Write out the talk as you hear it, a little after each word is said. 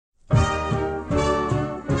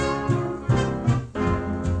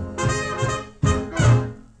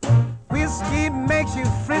makes you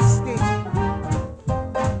frisky.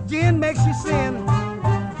 Gin makes you sin.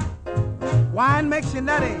 Wine makes you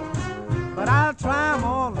nutty. But I'll try 'em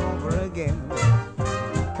all over again.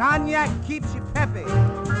 Cognac keeps you peppy.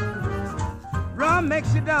 Rum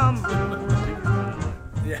makes you dumb.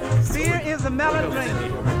 Beer is a mellow drink,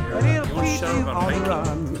 but it'll keep you on the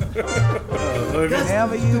run.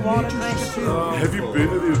 Whenever you want to drink a two. Have you been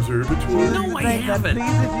to the observatory? No, I haven't. That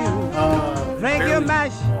pleases you. Drink your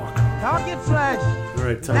mash, talk your trash. All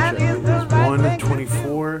right, time That check. is the right thing to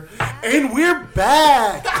 1:24, and we're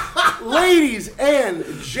back, ladies and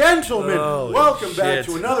gentlemen. Holy welcome back shit.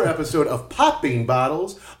 to another episode of Popping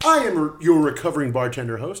Bottles. I am your recovering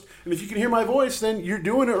bartender host, and if you can hear my voice, then you're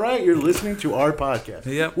doing it right. You're listening to our podcast.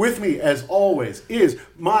 Yep. With me, as always, is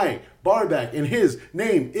my barback, and his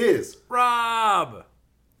name is Rob.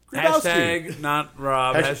 Grabowski. Hashtag not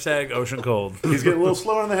Rob. Hashtag Ocean Cold. He's getting a little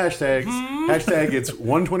slower on the hashtags. Hashtag it's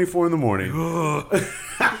 1:24 in the morning.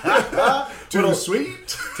 Too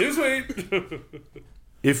sweet. Too sweet.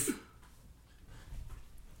 If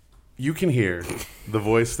you can hear the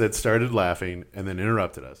voice that started laughing and then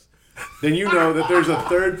interrupted us, then you know that there's a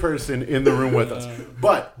third person in the room with us.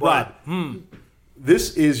 But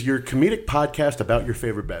this is your comedic podcast about your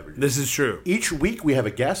favorite beverage. This is true. Each week we have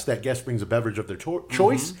a guest. That guest brings a beverage of their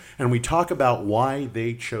choice, and we talk about why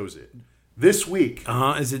they chose it. This week,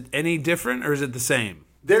 Is it any different or is it the same?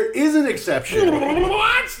 there is an exception.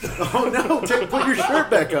 What? Oh no, put your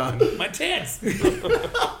shirt back on. My tits.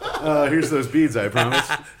 Here's those beads, I promise.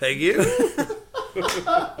 Thank you.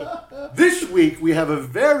 This week we have a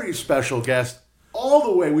very special guest. All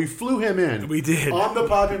the way, we flew him in. We did. On the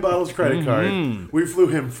Popping Bottles credit card. We flew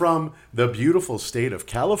him from the beautiful state of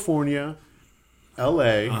California.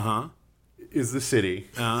 L.A. Is the city.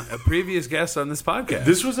 A previous guest on this podcast.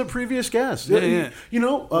 This was a previous guest. Yeah. You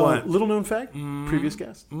know, What? little known fact, previous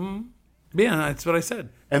guest. Yeah, that's what I said.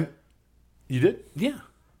 And you did? Yeah.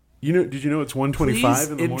 You know? Did you know it's 1:25 Please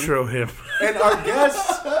in the morning? intro him. And our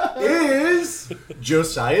guest is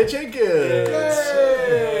Josiah Jenkins.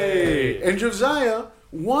 Hey! And Josiah,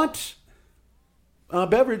 what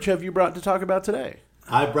beverage have you brought to talk about today?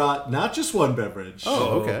 I brought not just one beverage.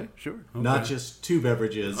 Oh, okay, sure. Not just two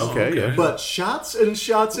beverages. Okay, yeah. But shots and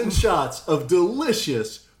shots and shots of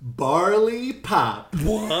delicious barley pop.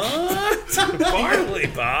 What? Barley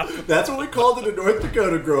pop? That's what we called it in North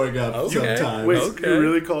Dakota growing up sometimes. Wait, Okay. you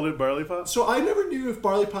really called it barley pop? So I never knew if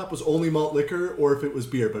barley pop was only malt liquor or if it was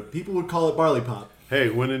beer, but people would call it barley pop. Hey,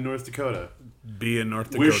 when in North Dakota? Be in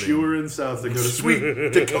North Dakota. Wish you were in South Dakota. Sweet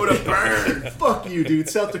Dakota burn. Fuck you, dude.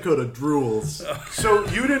 South Dakota drools. So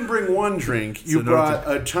you didn't bring one drink. You brought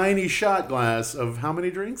a tiny shot glass of how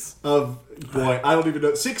many drinks? Boy, I don't even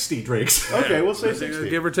know. 60 drinks. Okay, we'll say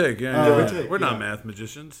 60. Give or take. Give or take, We're not yeah. math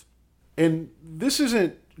magicians. And this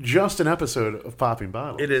isn't just an episode of Popping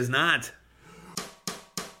Bottles. It is not.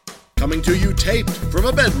 Coming to you taped from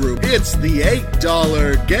a bedroom, it's the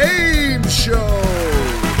 $8 Game Show.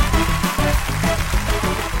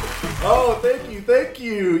 Oh, thank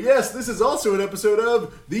you. Yes, this is also an episode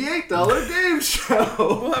of the $8 Game Show.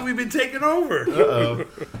 Well, have we been taken over?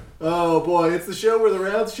 Oh boy, it's the show where the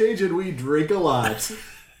rounds change and we drink a lot.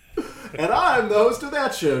 And I'm the host of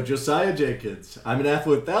that show, Josiah Jenkins. I'm an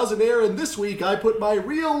affluent thousandaire, and this week I put my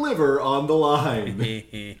real liver on the line.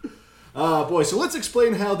 Boy, so let's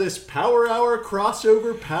explain how this Power Hour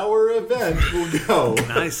crossover power event will go.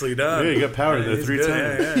 Nicely done. Yeah, you got power there 3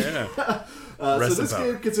 times. Yeah. So Rest in this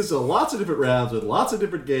power. game consists of lots of different rounds with lots of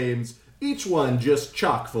different games, each one just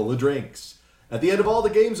chock full of drinks. At the end of all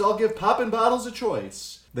the games, I'll give Poppin' Bottles a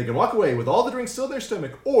choice. They can walk away with all the drinks still in their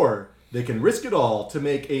stomach, or they can risk it all to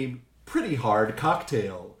make a pretty hard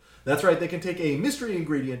cocktail. That's right, they can take a mystery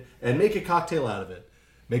ingredient and make a cocktail out of it.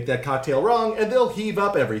 Make that cocktail wrong, and they'll heave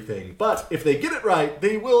up everything. But if they get it right,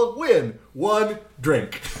 they will win one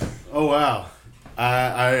drink. Oh, wow.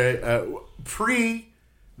 Pre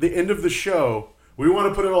the end of the show, we want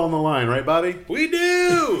to put it all on the line, right, Bobby? We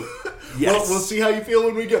do. Well, we'll see how you feel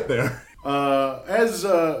when we get there. As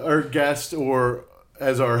our guest or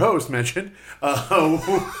as our host mentioned,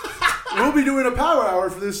 we'll be doing a power hour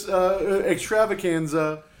for this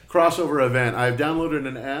extravaganza crossover event. I've downloaded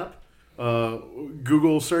an app.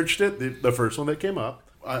 Google searched it, the first one that came up.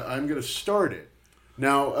 I'm going to start it.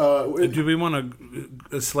 Now, Do we want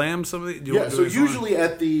to slam somebody? so usually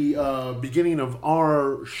at the beginning of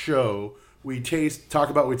our show, we talk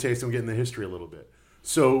about what we taste, and we get in the history a little bit.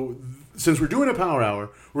 So since we're doing a power hour,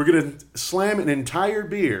 we're going to slam an entire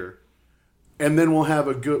beer, and then we'll have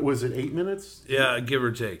a good, was it 8 minutes? Yeah, give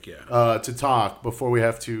or take, yeah. To talk before we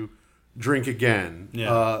have to drink again.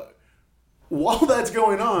 Yeah. While that's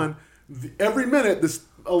going on, every minute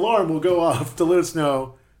alarm will go off to let us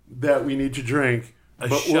know that we need to drink, but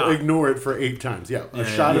we'll shot. ignore it for 8 times. Yeah, a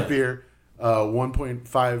shot of beer,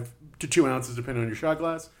 1.5 to 2 ounces, depending on your shot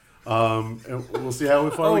glass. And we'll see how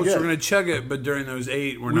far we Oh, get. so we're gonna chug it, but during those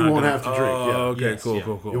 8, we won't gonna, have to drink, yeah. Oh, okay, Yes, cool, yeah.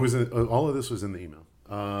 cool. It was all of this was in the email.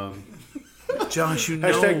 Josh, you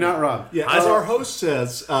know. Hashtag not Rob. Yeah, as our host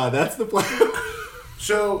says, that's the plan.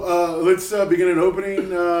 So let's begin an opening.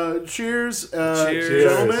 Cheers, Cheers.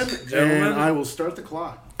 gentlemen. Gentlemen. And I will start the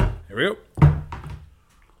clock. Here we go.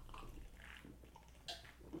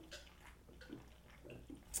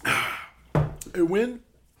 A win.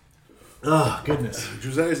 Oh, goodness.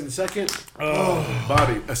 Jose is in second.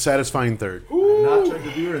 Bobby, a satisfying third. I've not chugged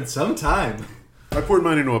a beer in some time. I poured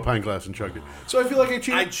mine into a pint glass and chugged it. So I feel like I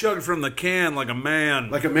cheated. I chugged from the can like a man.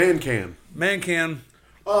 Like a man can. Man can.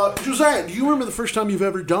 Josiah, do you remember the first time you've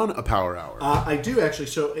ever done a power hour? I do, actually.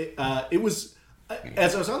 So it was...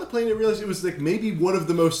 As I was on the plane, I realized it was like maybe one of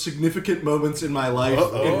the most significant moments in my life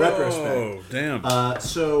in retrospect. Oh, damn.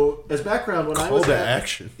 So, as background, when I Call was to at...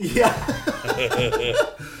 action. Yeah.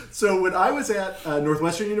 So when I was at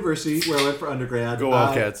Northwestern University, where I went for undergrad... Go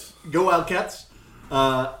Wildcats. Go Wildcats.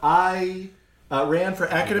 I ran for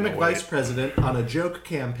academic vice president on a joke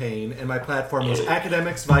campaign, and my platform was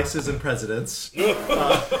academics, vices, and presidents.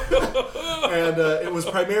 And it was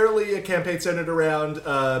primarily a campaign centered around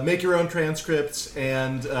make your own transcripts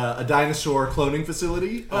and a dinosaur cloning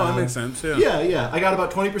facility. Oh, that makes sense, yeah. Yeah. I got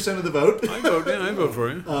about 20% of the vote. I vote for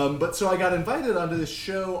you. But so I got invited onto this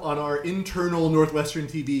show on our internal Northwestern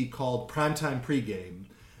TV called Primetime Pregame.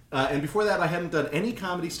 And before that, I hadn't done any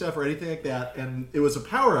comedy stuff or anything like that. And it was a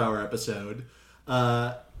Power Hour episode.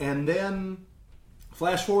 And then,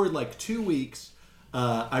 flash forward like 2 weeks,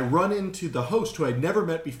 I run into the host who I'd never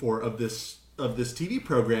met before of this TV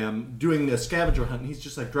program doing a scavenger hunt. And he's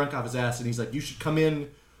just like drunk off his ass. And he's like, you should come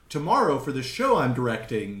in tomorrow for the show I'm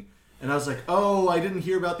directing. And I was like, oh, I didn't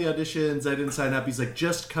hear about the auditions. I didn't sign up. He's like,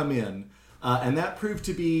 just come in. And that proved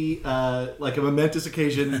to be like a momentous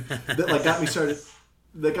occasion that like got me started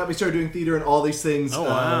doing theater and all these things. Oh,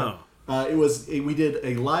 wow. We did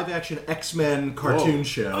a live action X-Men cartoon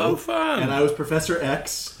show. Oh, fun. And I was Professor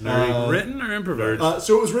X. Written or improvised?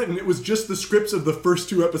 So it was written. It was just the scripts of the first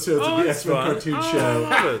 2 episodes of the that's X-Men fun. cartoon Oh, show.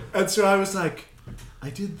 I love it. And so I was like, I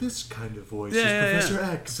did this kind of voice as Professor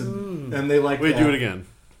X. And they liked Wait, that. do it again.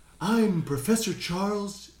 I'm Professor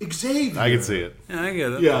Charles Xavier. I can see it. Yeah, I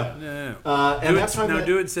get it. Yeah. Do And that's it, how now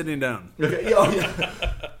do it sitting down. Okay. Yeah. Oh, yeah.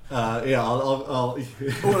 Yeah. I'll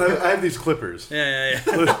Oh, and I have these clippers. Yeah.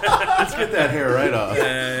 Let's get that hair right off.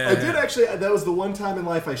 I did actually. That was the one time in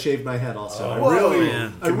life I shaved my head. Also, I Whoa, really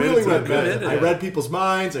man. went Committed to bad. it. I read people's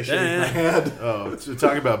minds. I shaved my head. Oh, so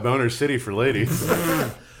talking about Boner City for ladies.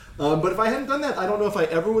 But if I hadn't done that, I don't know if I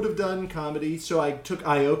ever would have done comedy. So I took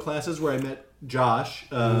IO classes where I met Josh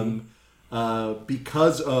because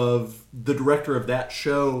of the director of that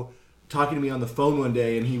show talking to me on the phone one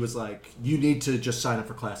day, and he was like, "You need to just sign up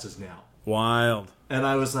for classes now." Wild. And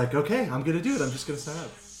I was like, "Okay, I'm going to do it. I'm just going to sign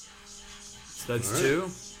up." So that's 2.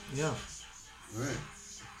 Yeah. All right.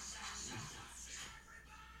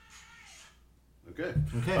 Okay.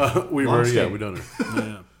 Okay. We've Long already, skate. we've done it.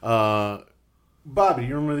 Yeah. Bobby,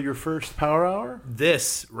 you remember your first power hour?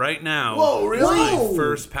 This right now. Whoa, really? is Whoa. my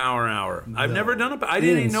first Power Hour. I've never done it. I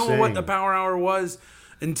didn't even know what Insane. the Power Hour was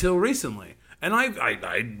until recently. And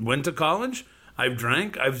I went to college. I've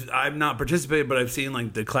drank. I've not participated, but I've seen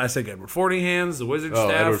like the classic Edward Forty Hands, the Wizard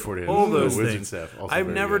Staff, Edward Forty Hands. all The those Wizard things. Staff, also I've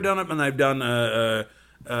very never good. done it, and I've done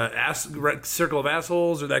Circle of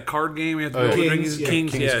Assholes or that card game. You have to Oh, go yeah. drink Kings, yeah.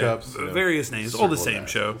 Kings, King's Cups, yeah. various names, all the Circle same of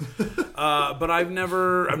show. But I've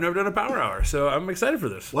never done a Power Hour, so I'm excited for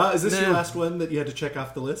this. Wow, is this your Yeah. last one that you had to check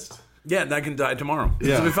off the list? Yeah, that can die tomorrow. Yeah.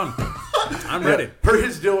 This will be fun. I'm ready. Per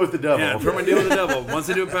his deal with the devil. Yeah, for my deal with the devil. Once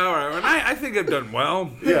I do a Power Hour, and I think I've done well.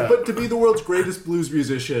 Yeah. But to be the world's greatest blues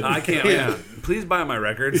musician, I can't. Yeah. Please buy my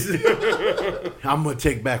records. I'm going to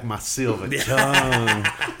take back my silver tongue.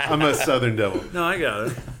 I'm a Southern devil. No, I got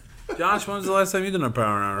it. Josh, when was the last time you did a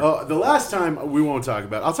Power Hour? The last time we won't talk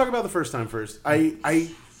about. I'll talk about the first time first.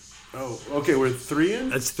 Oh, okay. We're 3 in.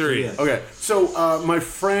 That's 3. Yeah. Okay, so my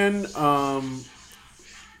friend, maybe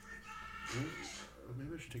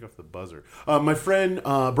I should take off the buzzer. My friend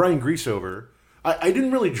Brian Greasover. I didn't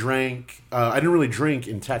really drink. I didn't really drink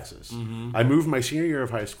in Texas. I moved my senior year of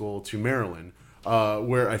high school to Maryland,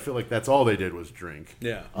 where I feel like that's all they did was drink.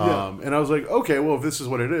 Yeah. And I was like, okay, well, if this is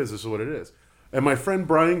what it is, this is what it is. And my friend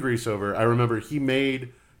Brian Greasover, I remember he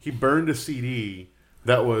burned a CD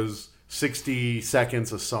that was 60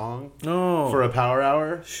 seconds a song for a power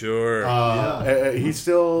hour. Sure. He's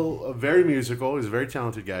still very musical. He's a very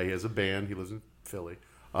talented guy. He has a band. He lives in Philly.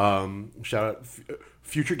 Shout out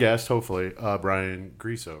future guest, hopefully, Brian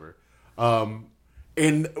Greasover.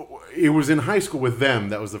 And it was in high school with them.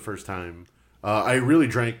 That was the first time I really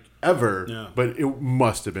drank ever. Yeah. But it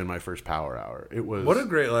must have been my first power hour. It was What a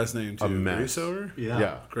great last name, too. a mess. Greasover?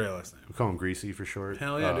 Yeah. Great last name. We call him Greasy for short.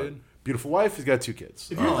 Hell yeah, dude. Beautiful wife. He's got 2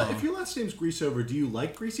 kids. If your last name's Greasover, do you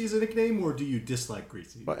like Greasy as a nickname or do you dislike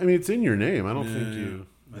Greasy? I mean, it's in your name. I don't think you.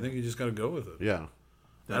 I think you just got to go with it. Yeah.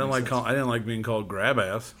 I didn't like being called grab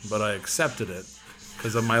ass, but I accepted it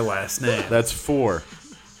because of my last name. That's 4.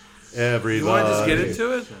 Everybody. You want to just get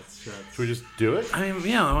into it? Should we just do it? I mean,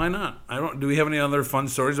 yeah, why not? Do we have any other fun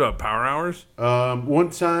stories about power hours? One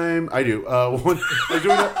time I do.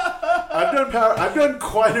 I've done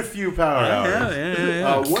quite a few power hours.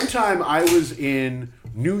 Yeah. One time I was in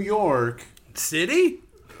New York. City?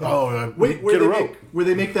 Oh, Wait, get a rope. where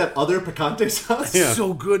they make that other picante sauce? Yeah.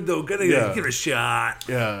 So good though. Gotta Yeah. give it a shot.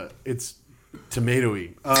 Yeah, it's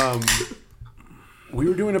tomatoey. We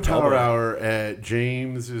were doing a power hour at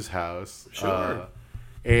James's house. Sure.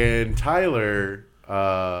 And Tyler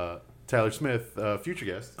Smith, future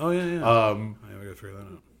guest. Oh yeah. Yeah, we gotta figure that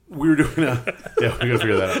out. We were doing we gotta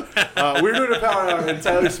figure that out. We were doing a power hour, and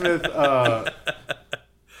Tyler Smith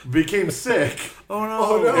became sick. Oh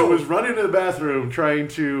no! It was running to the bathroom, trying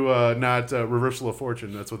to not reversal of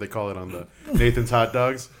fortune. That's what they call it on the Nathan's Hot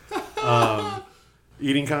Dogs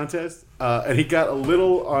eating contest. And he got a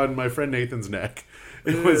little on my friend Nathan's neck.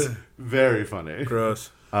 It was very funny. Gross.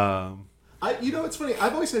 It's funny.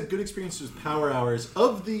 I've always had good experiences with power hours.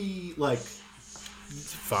 Of the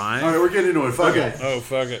Fine. All right, we're getting into it. Fuck it. Oh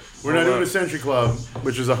fuck it. We're not doing a Century Club,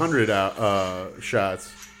 which is 100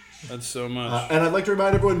 shots. That's so much. and I'd like to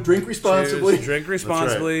remind everyone: drink responsibly. Cheers. Drink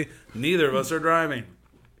responsibly. Neither of us are driving.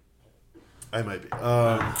 I might be.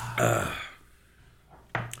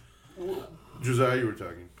 Josiah, you were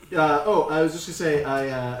talking. I was just gonna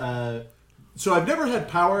say so I've never had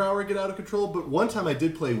power hour get out of control, but one time I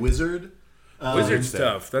did play Wizard. Wizard's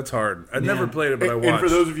tough. That's hard. I've never played it, but I watched. And for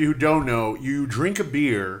those of you who don't know, you drink a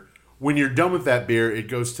beer. When you're done with that beer, it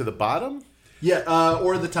goes to the bottom. Yeah,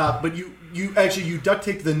 or the top. But you duct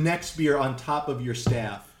tape the next beer on top of your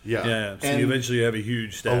staff. Yeah. So And- you eventually have a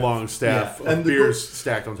huge staff. A long staff Yeah, and of the beers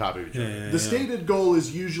stacked on top of each other. The stated goal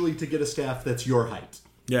is usually to get a staff that's your height.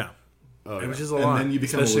 Yeah. Which is a And lot. then you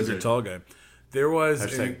become a especially if you're a wizard. tall guy. There was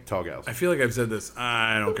Hashtag tall gals. I feel like I've said this.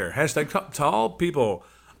 I don't care. Hashtag tall people.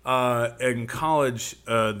 In college,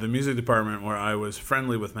 the music department where I was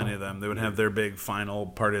friendly with many of them, they would have their big final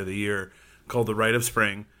party of the year called the Rite of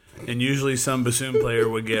Spring. And usually some bassoon player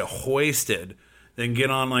would get hoisted, then get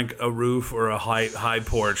on like a roof or a high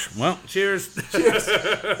porch. Well, cheers.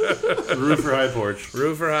 Roof or high porch.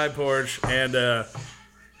 Roof or high porch, and a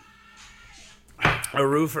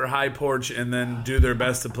roof or high porch, and then do their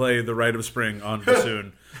best to play the Rite of Spring on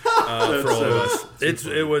bassoon for all of us.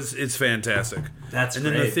 It's fantastic. That's and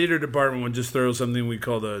then great. the theater department would just throw something we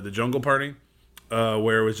call the jungle party,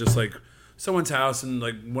 where it was just like someone's house and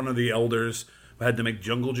like one of the elders had to make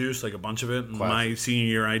jungle juice, like a bunch of it. And my senior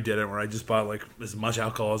year, I did it where I just bought like as much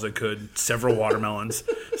alcohol as I could, several watermelons,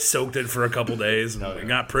 soaked it for a couple days, and it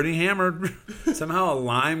got pretty hammered. Somehow a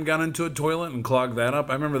lime got into a toilet and clogged that up.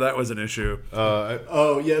 I remember that was an issue.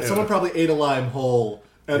 Someone probably ate a lime whole,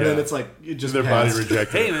 and then it's like it just Their passed. body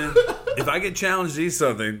rejected. Hey man, if I get challenged to eat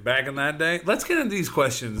something back in that day, let's get into these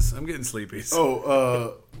questions. I'm getting sleepy.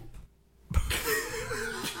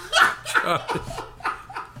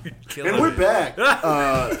 And we're back.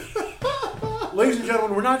 Ladies and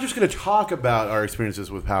gentlemen, we're not just going to talk about our experiences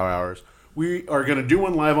with Power Hours. We are going to do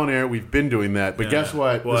one live on air. We've been doing that. But guess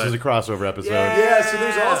what? What? This is a crossover episode. Yeah, so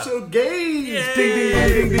there's also games. Ding, ding,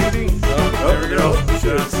 ding, ding, ding, ding. There we go.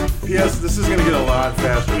 P.S. This is going to get a lot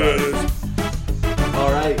faster.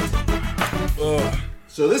 All right.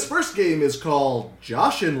 So this first game is called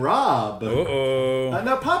Josh and Rob.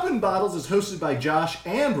 Now, Poppin' Bottles is hosted by Josh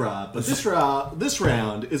and Rob, but this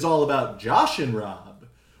round is all about Josh and Rob.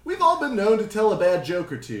 We've all been known to tell a bad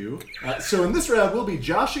joke or two, so in this round we'll be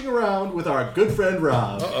joshing around with our good friend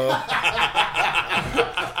Rob.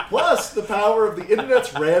 Plus the power of the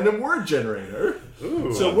internet's random word generator.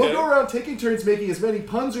 So we'll go around taking turns making as many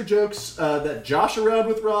puns or jokes that josh around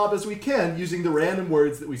with Rob as we can using the random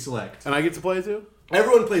words that we select. And I get to play too?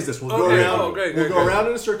 Everyone plays this. We'll go around. Great, We'll go around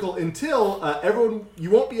in a circle until everyone. You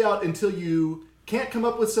won't be out until you can't come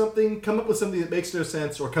up with something that makes no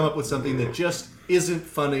sense, or come up with something that just isn't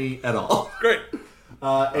funny at all. Great.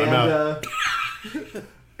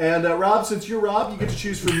 And Rob, since you're Rob, you get to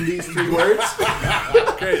choose from these 3 words.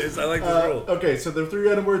 Great. I like this rule. Okay, so the 3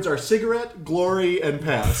 random words are cigarette, glory, and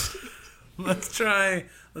past. Let's try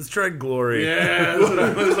Let's try Glory. Yeah, that's what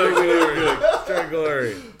I was like. Let's try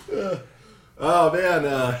Glory. Oh, man.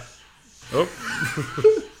 Oh.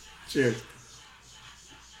 Cheers.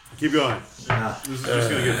 Keep going. This is just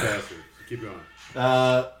going to get faster. Keep going.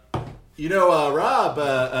 Rob,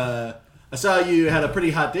 I saw you had a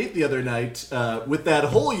pretty hot date the other night with that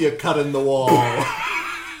hole you cut in the wall.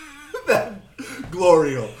 That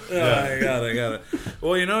glory hole. I got it.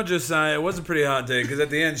 Well, Josiah, it was a pretty hot day because at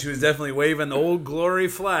the end she was definitely waving the old Glory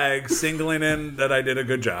flag, singling in that I did a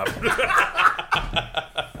good job.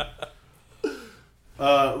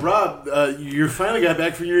 Rob, you finally got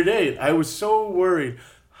back from your date. I was so worried.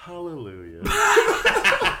 Hallelujah.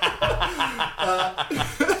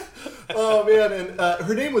 Oh, man, and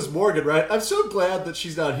her name was Morgan, right? I'm so glad that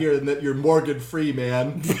she's not here and that you're Morgan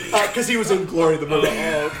Freeman. Because he was in Glory the movie.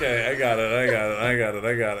 Oh, okay. I got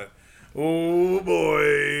it. Oh,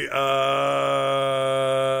 boy.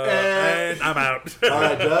 And I'm out. All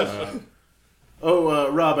right, Josh.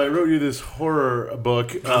 Rob, I wrote you this horror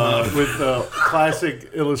book with classic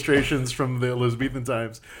illustrations from the Elizabethan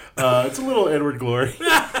times. It's a little Edward Glory.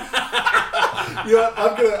 Yeah,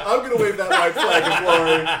 I'm gonna wave that white flag of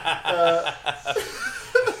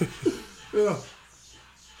Glory.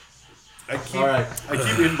 I keep All right.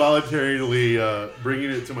 involuntarily bringing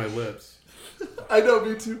it to my lips I know,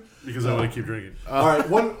 me too. because I want to keep drinking. All right,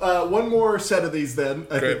 one more set of these then.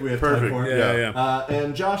 I think we have Perfect. time for. Yeah.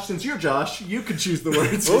 And Josh, since you're Josh, you could choose the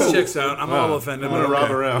words. This checks out. I'm all offended. I'm going to but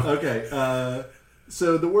rob okay. around. Okay.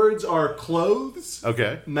 So the words are clothes,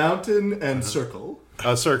 Okay. mountain, and circle.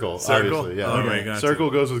 Circle, obviously. Yeah. Oh, right, gotcha. Circle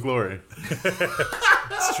goes with Glory.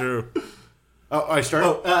 It's true. Oh, I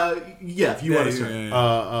start? Yeah, if you want to start.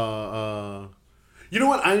 You know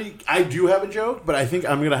what? I do have a joke, but I think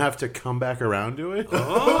I'm going to have to come back around to it.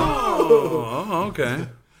 Oh, okay.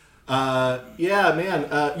 Yeah, man.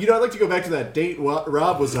 I'd like to go back to that date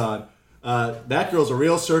Rob was on. That girl's a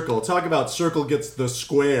real circle. Talk about circle gets the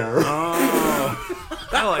square.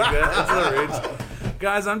 I like that. That's hilarious.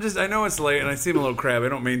 Guys, I know it's late and I seem a little crabby. I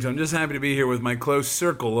don't mean to. I'm just happy to be here with my close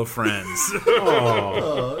circle of friends.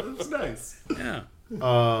 Oh, that's nice. Yeah.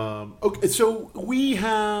 Okay, so we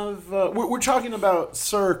have... we're talking about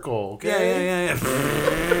circle, okay? Yeah.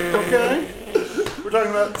 Okay? We're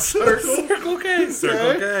talking about circle. Circle K.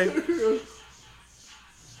 Circle K.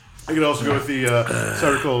 I could also go with the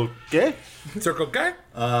circle K. Circle K.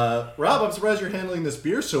 Rob, I'm surprised you're handling this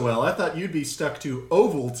beer so well. I thought you'd be stuck to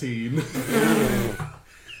Ovaltine.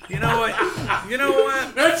 You know what?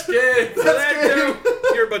 That's good.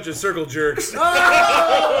 You're a bunch of circle jerks.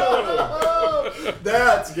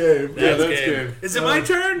 That's game. Yeah, that's game. Is it my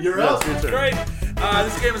turn? You're up. It's your turn. Great.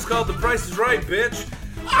 This game is called The Price is Right, bitch.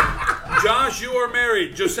 Josh, you are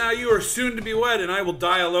married. Josiah, you are soon to be wed, and I will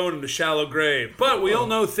die alone in a shallow grave. But we all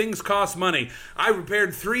know things cost money. I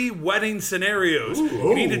prepared 3 wedding scenarios.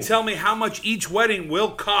 You need to tell me how much each wedding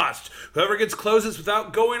will cost. Whoever gets closest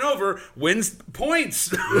without going over wins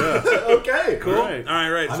points. Okay, Cool. All right.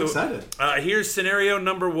 All right. I'm excited. Here's scenario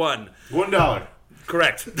number 1. $1.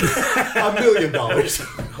 Correct. $1 million.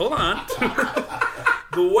 Hold on.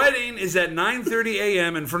 The wedding is at 9:30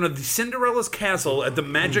 a.m. in front of the Cinderella's castle at the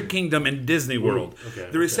Magic Kingdom in Disney World.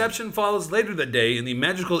 The reception follows later that day in the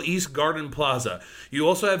magical East Garden Plaza. You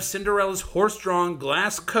also have Cinderella's horse-drawn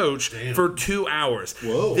glass coach for 2 hours.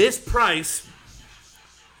 Whoa. This price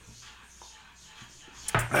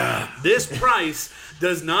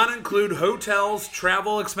does not include hotels,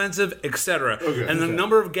 travel expensive, etc. And the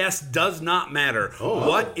number of guests does not matter.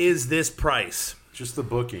 What is this price? Just the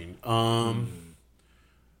booking.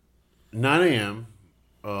 9 a.m.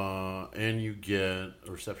 And you get a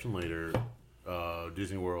reception later.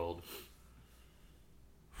 Disney World.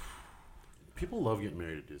 People love getting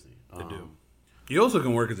married at Disney. They do. You also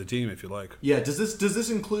can work as a team if you like. Yeah, does this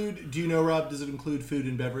include, do you know, Rob, does it include food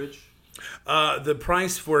and beverage? The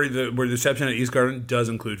price for the reception at East Garden does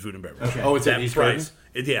include food and beverage. Okay. Oh, it's at That East price.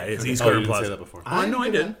 Garden? It's East Oh, Garden you didn't Plaza. say that before. I know I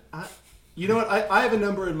did. You know what? I have a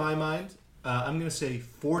number in my mind. I'm going to say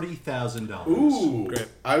 $40,000. Ooh. Great.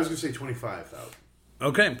 I was going to say 25,000.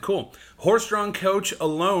 Okay, cool. Horse-drawn coach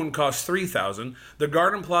alone costs $3,000. The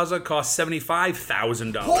Garden Plaza costs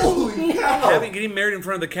 $75,000. Holy cow! Getting married in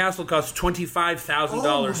front of the castle costs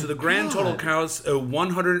 $25,000. So the grand total costs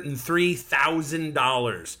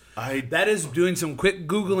 $103,000. That is doing some quick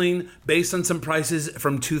Googling based on some prices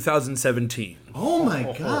from 2017. Oh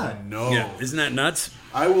my God. No. Yeah, isn't that nuts?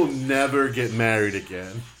 I will never get married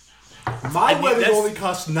again. My wedding that's- only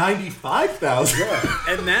cost $95,000.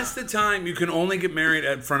 And that's the time you can only get married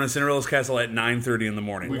at front of Cinderella's castle at 9:30 in the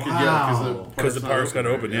morning. Because the park's got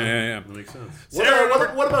open. Yeah. That makes sense.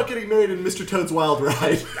 What about getting married in Mr. Toad's Wild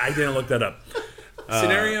Ride? I didn't look that up.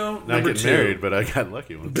 Scenario Not number getting 2. married, but I got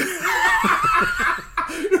lucky one.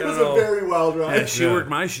 It was a very wild ride. She worked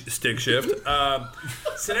my stick shift.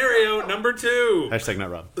 Scenario number 2. Hashtag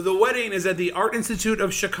not Rob. The wedding is at the Art Institute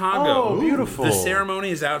of Chicago. Oh, beautiful. The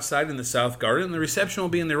ceremony is outside in the South Garden. The reception will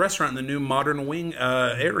be in the restaurant in the new Modern Wing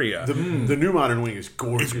area. The new Modern Wing is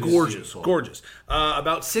gorgeous. It's gorgeous. Gorgeous.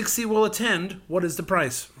 About 60 will attend. What is the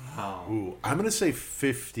price? Ooh, I'm going to say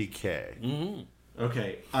 $50K.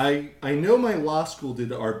 Okay, I know my law school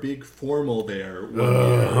did our big formal there.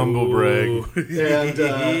 One Humble brag. year. And,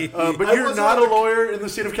 But I you're was not a like- lawyer in the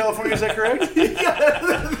state of California, is that correct?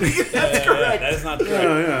 That's correct. That is not correct.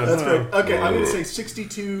 Yeah. That's correct. Okay, I'm going to say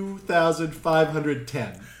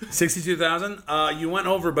 62,510. 62,000. You went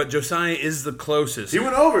over, but Josiah is the closest. He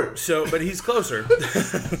went over. So, but he's closer.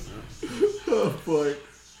 Oh boy.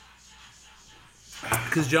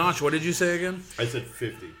 Because Josh, what did you say again? I said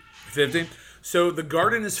 50. 50. So the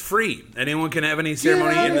garden is free. Anyone can have any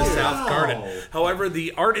ceremony in the South Garden. However,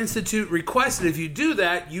 the Art Institute requested if you do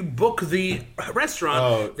that, you book the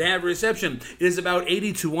restaurant. They have a reception. It is about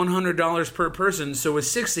 $80 to $100 per person. So with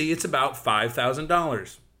 60, it's about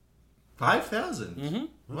 $5,000. 5,000? Mm-hmm.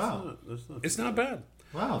 Wow. It's not bad.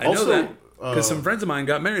 Wow. I know that because some friends of mine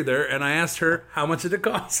got married there, and I asked her how much did it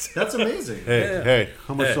cost. That's amazing. Hey,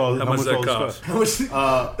 how much all how much this that cost? How much,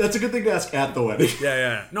 that's a good thing to ask at the wedding.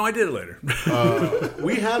 Yeah. No, I did it later.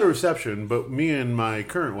 We had a reception, but me and my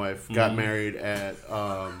current wife got married at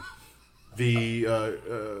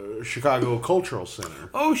the Chicago Cultural Center.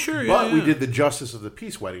 Oh, sure. But we did the Justice of the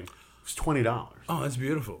Peace wedding. It was $20. Oh, that's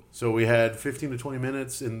beautiful. So we had 15 to 20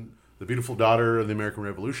 minutes in the beautiful daughter of the American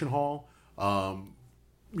Revolution Hall.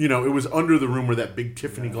 It was under the room where that big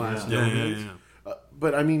Tiffany glass dome is.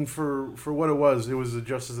 But I mean, for what it was a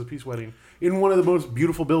Justice of the Peace wedding in one of the most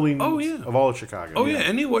beautiful buildings of all of Chicago. Oh, yeah.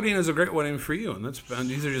 Any wedding is a great wedding for you, and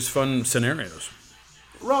these are just fun scenarios.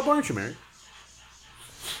 Rob, why aren't you married?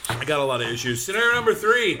 I got a lot of issues. Scenario number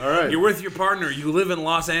 3. All right. You're with your partner. You live in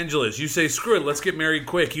Los Angeles. You say, screw it, let's get married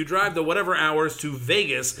quick. You drive the whatever hours to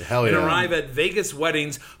Vegas Hell and yeah. arrive at Vegas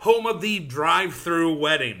Weddings, home of the drive-through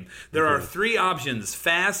wedding. There are 3 options: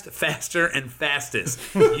 fast, faster, and fastest.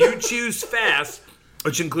 You choose fast,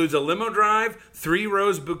 which includes a limo drive,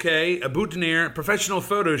 3-rose bouquet, a boutonniere, professional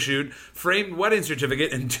photo shoot, framed wedding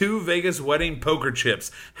certificate, and 2 Vegas wedding poker chips.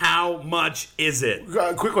 How much is it?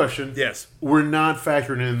 Quick question. Yes. We're not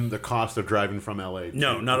factoring in the cost of driving from LA.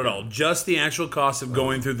 No, not at all. Just the actual cost of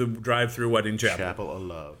going through the drive-through wedding chapel. Chapel of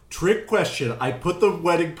Love. Trick question. I put the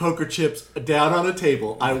wedding poker chips down on a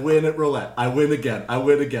table. I win at roulette. I win again. I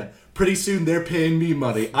win again. Pretty soon they're paying me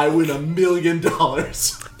money. I win $1 million.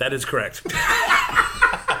 That is correct. $1.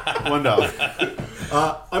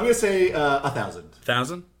 I'm going to say 1,000.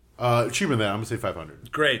 1,000? Cheaper than that. I'm going to say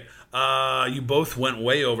 500. Great. You both went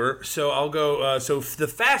way over. So I'll go. So the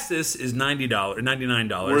fastest is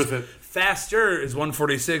 $99. Worth it. Faster is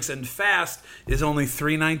 $146, and fast is only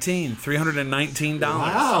 $319.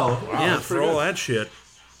 Wow. Yeah, for all that shit.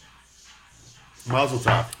 Mazel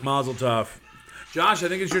tov. Mazel tov. Josh, I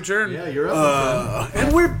think it's your turn. Yeah, you're up.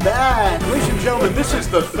 And we're back. Ladies and gentlemen, this is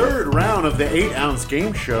the third round of the 8-ounce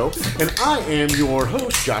game show, and I am your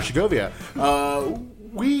host, Josh Segovia.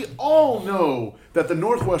 We all know that the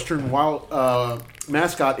Northwestern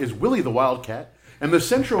mascot is Willie the Wildcat, and the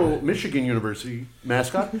Central Michigan University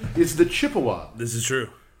mascot is the Chippewa. This is true.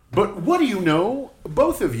 But what do you know,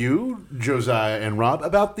 both of you, Josiah and Rob,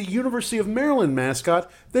 about the University of Maryland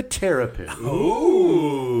mascot, the Terrapin?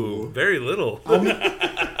 Ooh, very little.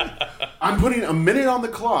 I'm putting a minute on the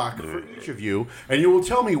clock for each of you, and you will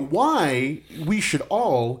tell me why we should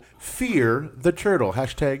all fear the turtle.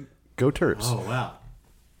 Hashtag Go Terps. Oh, wow.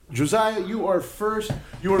 Josiah, you are first.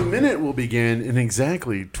 Your minute will begin in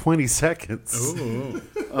exactly 20 seconds. Ooh.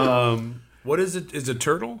 What is it? Is it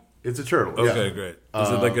turtle? It's a turtle. Okay, yeah. great. Is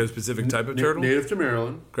it like a specific type of turtle? Native to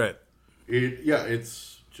Maryland. Great.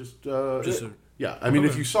 It's just... Yeah. I mean,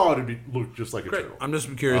 if you saw it, it'd look just like a Great. turtle. I'm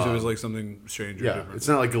just curious if it was like something strange or Yeah, different. it's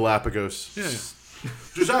not like Galapagos. Yeah.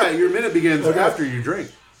 Josiah, your minute begins after you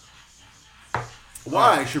drink.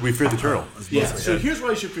 Why should we fear the turtle? Yeah, so here's why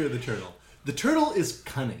you should fear the turtle. The turtle is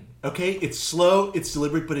cunning, okay? It's slow, it's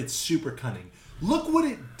deliberate, but it's super cunning. Look what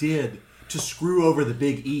it did to screw over the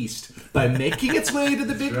Big East by making its way to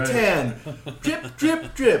the Big Ten. Drip,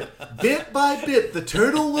 drip, drip. Bit by bit, the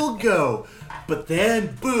turtle will go. But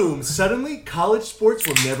then, boom, suddenly college sports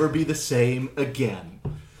will never be the same again.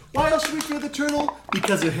 Why else should we fear the turtle?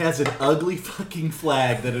 Because it has an ugly fucking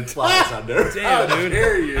flag that it flies under. Damn, How dude.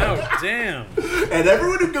 dare you. Oh, damn. And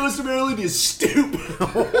everyone who goes to Maryland is stupid.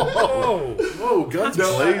 Whoa. Whoa, guns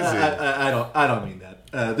blazing. I don't mean that.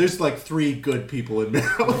 there's like 3 good people in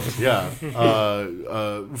Maryland. Yeah.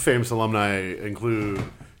 Famous alumni include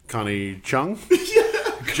Connie Chung,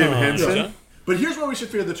 Jim Henson. But here's why we should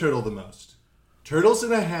fear the turtle the most. Turtles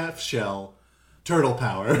in a half shell, turtle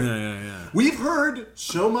power. Yeah. We've heard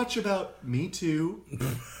so much about Me Too,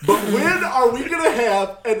 but when are we going to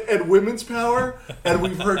have, and women's power, and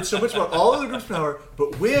we've heard so much about all other groups' power,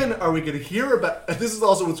 but when are we going to hear about, and this is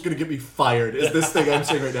also what's going to get me fired, is this thing I'm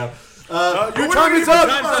saying right now. Your time is up.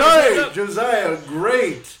 Sorry, Josiah.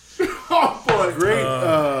 Great. Oh, boy. Great.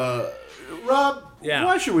 Rob, Yeah.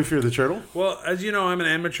 why should we fear the turtle? Well, as you know, I'm an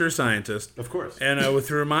amateur scientist. Of course. And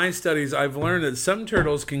through my studies, I've learned that some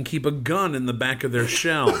turtles can keep a gun in the back of their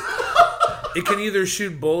shell. It can either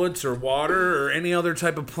shoot bullets or water or any other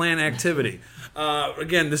type of plant activity.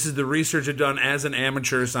 Again, this is the research I've done as an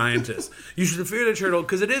amateur scientist. You should fear the turtle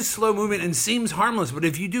because it is slow moving and seems harmless, but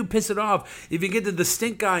if you do piss it off, if you get to the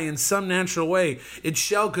stink eye in some natural way, its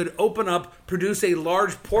shell could open up, produce a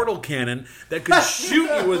large portal cannon that could shoot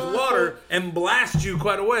you with water and blast you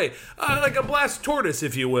quite a way. Like a blast tortoise,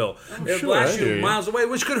 if you will. It sure, blasts I hear you you. miles away,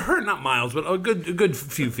 which could hurt, not miles, but a good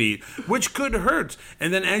few feet, which could hurt.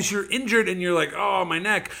 And then as you're injured and you're like, oh, my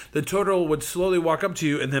neck, the turtle would slowly walk up to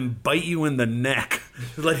you and then bite you in the neck,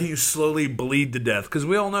 letting you slowly bleed to death. Because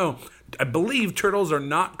we all know, I believe turtles are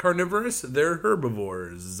not carnivorous, they're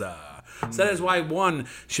herbivores. So that is why one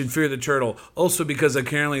should fear the turtle. Also because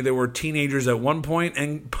apparently there were teenagers at one point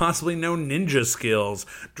and possibly no ninja skills.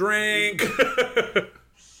 Drink!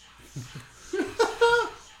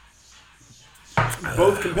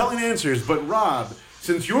 Both compelling answers, but Rob,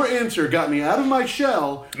 since your answer got me out of my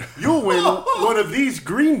shell, you'll win one of these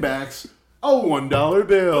greenbacks, a $1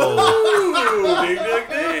 bill. Ding,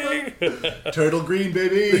 ding, ding. Turtle green,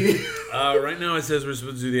 baby. Right now it says we're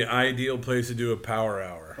supposed to do the ideal place to do a power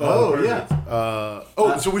hour. Oh, yeah.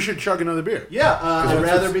 So we should chug another beer. Yeah, I'd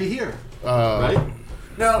rather be here. Right?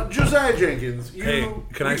 Now, Josiah Jenkins, you... Hey,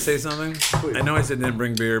 can I say something? I know I said didn't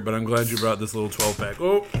bring beer, but I'm glad you brought this little 12-pack.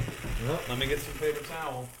 Oh, let me get some paper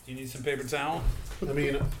towel. Do you need some paper towel? I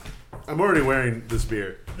mean, I'm already wearing this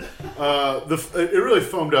beer. It really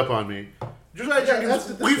foamed up on me. Josiah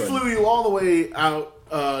Jenkins, we flew you all the way out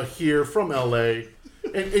here from L.A.,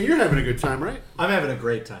 and you're having a good time, right? I'm having a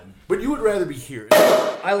great time. But you would rather be here.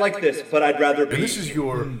 I like this, but I'd rather be. And this is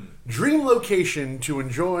your dream location to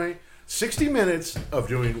enjoy 60 minutes of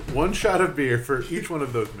doing one shot of beer for each one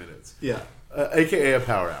of those minutes. Yeah. A.k.a. a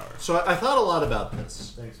power hour. So I thought a lot about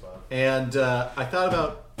this. Thanks, Bob. And I thought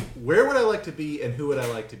about where would I like to be and who would I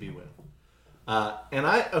like to be with.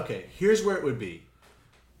 Here's where it would be.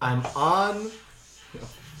 I'm on...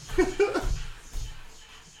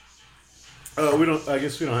 I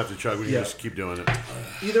guess we don't have to chug. We can just keep doing it.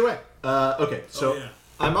 Either way.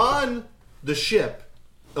 I'm on the ship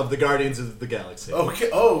of the Guardians of the Galaxy. Okay.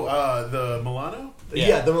 Oh, the Milano?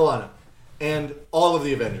 Yeah, the Milano. And all of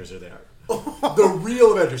the Avengers are there. The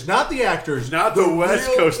real Avengers. Not the actors. Not the West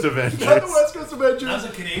Coast Avengers. Not the West Coast Avengers. Not the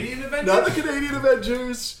Canadian Avengers? Not the Canadian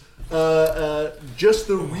Avengers. Just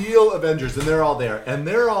the real Avengers. And they're all there. And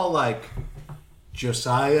they're all like,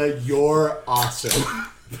 Josiah, you're awesome.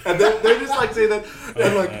 And they're just like saying that.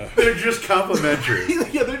 And like, they're just complimentary.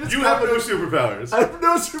 Yeah, they're just You have no superpowers. I have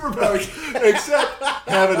no superpowers except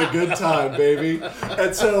having a good time, baby.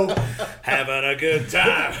 And so, Having a good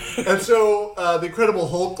time. the Incredible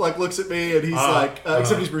Hulk like looks at me and he's like,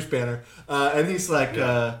 except he's Bruce Banner, and he's like,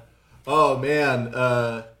 oh man,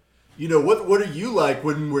 what are you like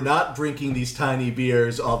when we're not drinking these tiny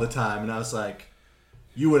beers all the time? And I was like,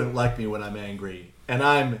 you wouldn't like me when I'm angry. And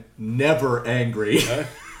I'm never angry.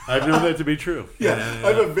 I've known that to be true. Yeah,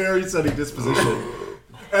 I have a very sunny disposition.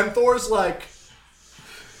 And Thor's like,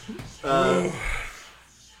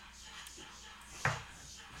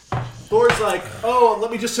 oh,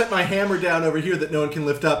 let me just set my hammer down over here that no one can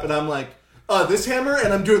lift up. And I'm like, this hammer?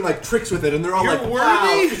 And I'm doing like tricks with it. And they're all You're like, worthy?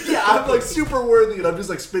 wow. Yeah, I'm like super worthy. And I'm just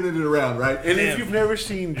like spinning it around, right? And if you've never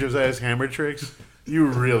seen Josiah's hammer tricks, you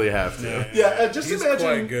really have to. Yeah, He's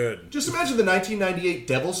quite good. Just imagine the 1998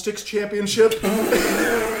 Devil Sticks Championship. And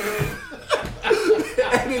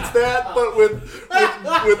it's that, but with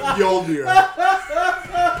Mjolnir.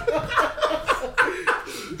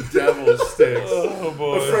 Devil sticks. Oh,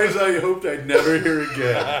 boy. A phrase I hoped I'd never hear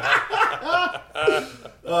again.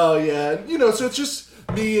 Oh, yeah. And, so it's just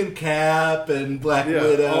me and Cap and Black all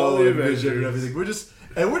Widow the and Vision and Avengers.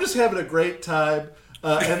 everything. We're just having a great time.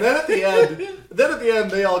 And then at the end,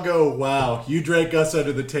 they all go, wow, you drank us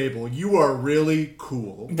under the table. You are really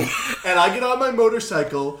cool. And I get on my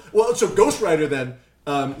motorcycle. Well, so Ghost Rider then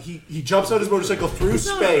He jumps on his motorcycle through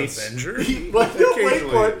space. Avenger. Wait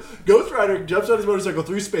for it. Ghost Rider jumps on his motorcycle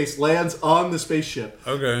through space, lands on the spaceship.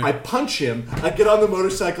 Okay. I punch him. I get on the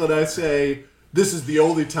motorcycle and I say, "This is the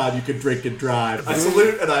only time you can drink and drive." I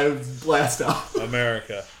salute and I blast off.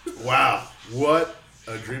 America. Wow. What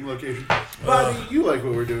a dream location. Buddy, you like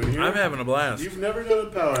what we're doing here. I'm having a blast. You've never done a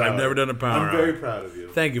power hour. I've never done a power I'm very hour. proud of you.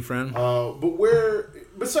 Thank you, friend. But where,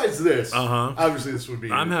 besides this, obviously this would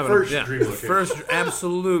be I'm your having first yeah, dream location. First,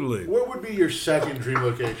 absolutely. What would be your second dream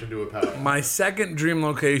location to a power hour? My second dream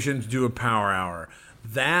location to do a power hour.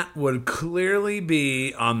 That would clearly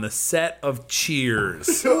be on the set of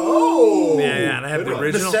Cheers. Oh! Yeah, and I have the The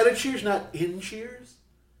original. set of Cheers, not in Cheers?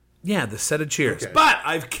 Yeah, the set of Cheers. Okay. But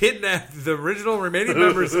I've kidnapped the original remaining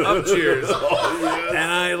members of Cheers.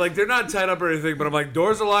 And they're not tied up or anything, but I'm like,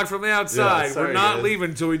 doors are locked from the outside. Yeah, sorry, We're not guys.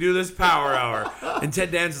 leaving until we do this power hour. And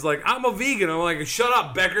Ted Dance is like, I'm a vegan. I'm like, shut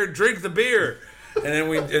up, Becker, drink the beer. And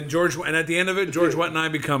then at the end of it, George Wett and I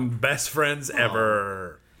become best friends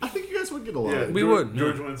ever. I think you guys would get along. Yeah, We would.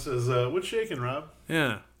 George Wynn says, what's shaking, Rob?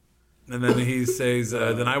 Yeah. And then he says,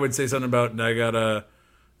 then I would say something about, I got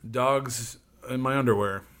dogs in my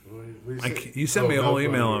underwear. You sent me a whole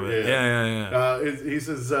email of it. Yeah. He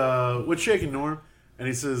says, what's shaking, Norm? And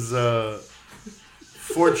he says,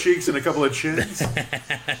 4 cheeks and a couple of chins.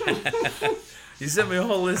 You sent me a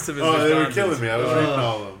whole list of his Oh, they were responses. killing me. I was reading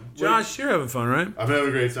all of them. Josh, you're having fun, right? I'm having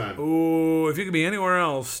a great time. Ooh, if you could be anywhere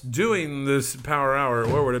else doing this power hour,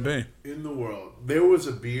 where would it be? In the world. There was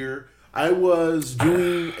a beer. I was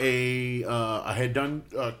doing I had done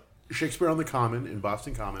Shakespeare on the Common in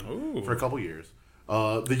Boston Common for a couple years.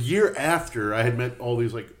 The year after, I had met all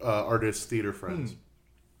these artists, theater friends.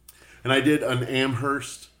 And I did an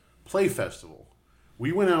Amherst play festival.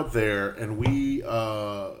 We went out there and we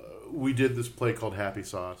did this play called Happy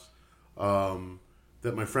Sauce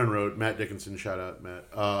that my friend wrote, Matt Dickinson, shout out Matt.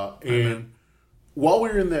 And while we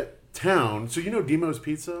were in that town, so you know Dimo's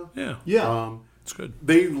Pizza? Yeah. It's good.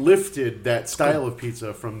 They lifted that style of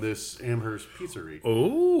pizza from this Amherst pizzeria.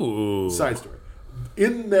 Ooh. Side story.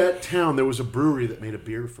 In that town, there was a brewery that made a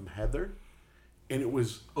beer from heather, and it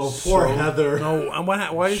was Poor Heather. No,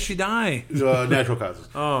 why did she die? natural causes.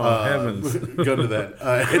 Oh, heavens. Go to that.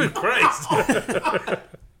 Christ.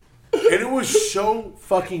 And it was so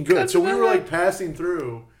fucking good. So we were passing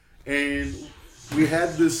through, and we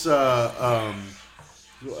had this. 1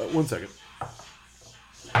 second.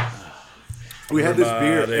 We had this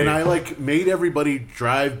beer, and I made everybody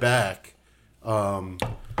drive back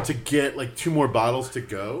to get 2 more bottles to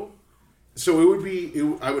go. So it would be,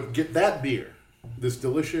 I would get that beer, this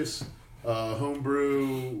delicious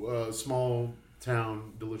homebrew, small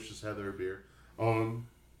town, delicious Heather beer, and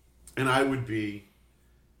I would be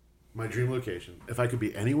my dream location. If I could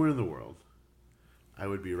be anywhere in the world, I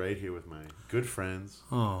would be right here with my good friends.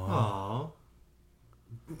 Aww.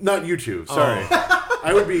 Not you two, sorry.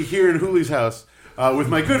 I would be here in Hooley's house with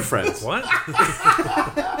my good friends. What?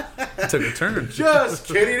 Took a turn. Just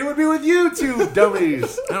kidding. It would be with you two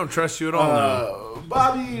dummies. I don't trust you at all now.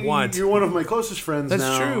 Bobby, What? you're one of my closest friends That's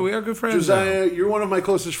now. true. We are good friends Josiah, you're one of my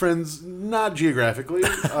closest friends, not geographically.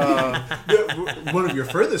 One of your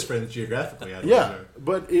furthest friends geographically. Yeah,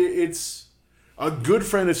 but it's a good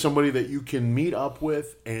friend is somebody that you can meet up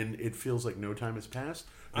with, and it feels like no time has passed.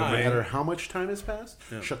 No matter how much time has passed.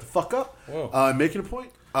 Yeah. Shut the fuck up. Whoa. Making a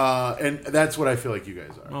point. And that's what I feel like you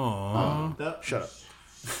guys are. Aww. Shut up.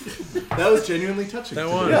 That was genuinely touching. That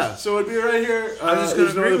was. Yeah, so it'd be right here. I was just gonna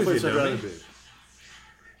there's no agree other with place you, I'd rather dummy.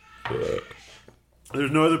 be.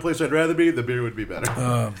 There's no other place I'd rather be. The beer would be better.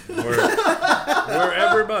 Where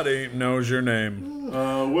everybody knows your name.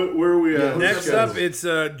 Where are we at? Next up, it's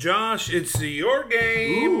Josh. It's your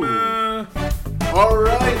game. All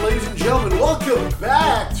right, ladies and gentlemen, welcome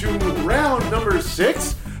back to round number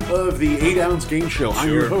 6 of the 8-Ounce Game Show. I'm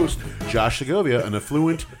your host, Josh Segovia, an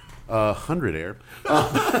affluent 100 air.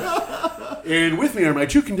 And with me are my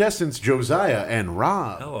 2 contestants, Josiah and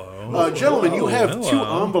Rob. Hello. Gentlemen, you have Hello.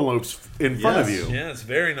 2 envelopes in front of you. Yes,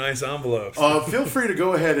 very nice envelopes. Feel free to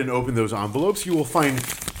go ahead and open those envelopes. You will find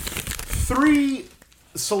 3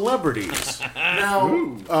 celebrities.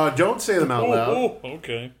 Now, don't say them out loud.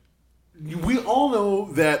 Okay. We all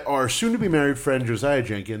know that our soon-to-be married friend Josiah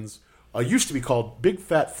Jenkins used to be called Big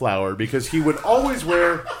Fat Flower because he would always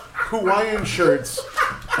wear Hawaiian shirts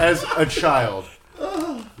as a child.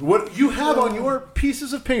 What you have on your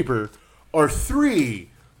pieces of paper are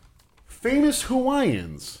 3 famous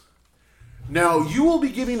Hawaiians. Now, you will be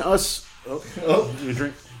giving us... you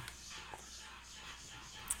drink.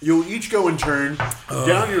 You'll each go in turn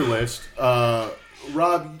down your list.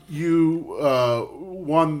 Rob, you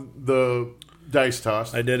won the dice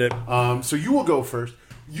toss. I did it. So you will go first.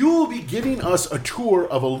 you will be giving us a tour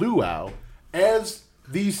of a luau as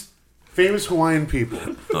these famous Hawaiian people.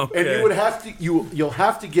 Okay. And you would have to you'll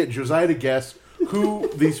have to get Josiah to guess who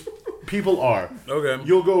these people are. Okay.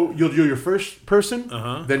 You'll do your first person,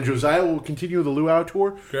 then Josiah will continue the luau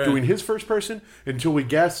tour, Okay. doing his first person until we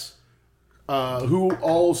guess who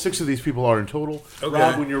all 6 of these people are in total. Okay.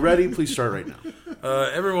 Rob, when you're ready, please start right now.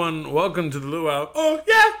 Everyone, welcome to the luau. Oh,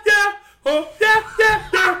 yeah, yeah. Oh, yeah, yeah,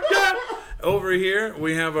 yeah, yeah. Over here,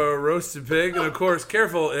 we have a roasted pig. And, of course,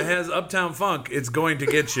 careful, it has Uptown Funk. It's going to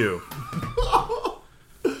get you.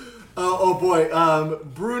 Oh boy,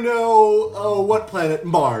 Bruno, what planet?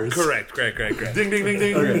 Mars. Correct. Great. Ding, ding, ding,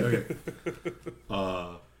 ding. Okay.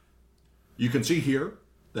 You can see here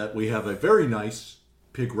that we have a very nice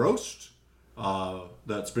pig roast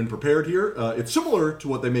that's been prepared here. It's similar to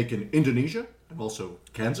what they make in Indonesia and also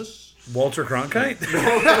Kansas. Walter Cronkite?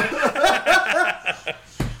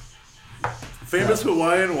 Famous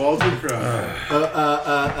Hawaiian Walter Cronkite.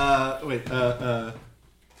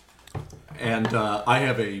 And I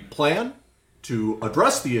have a plan to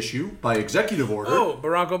address the issue by executive order. Oh,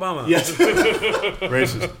 Barack Obama. Yes.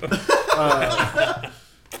 Racist.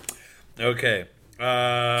 Okay.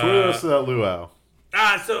 Tour us to that luau.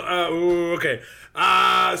 Okay.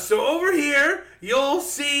 So over here, you'll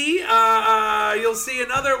see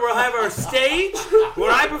another. We'll have our stage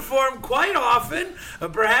where I perform quite often.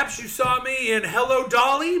 Perhaps you saw me in Hello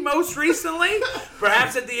Dolly most recently.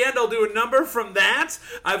 Perhaps at the end I'll do a number from that.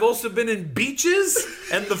 I've also been in Beaches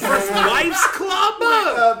and the First Wives Club.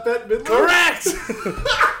 Bette Midler? Correct.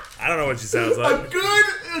 I don't know what she sounds like. A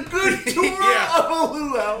good tour Yeah. of a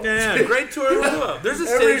luau. Yeah, great tour of the luau. There's a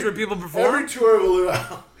stage where people perform. Every tour of a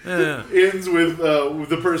luau ends with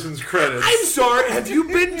the person's credits. I'm sorry, have you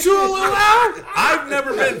been to a luau? I've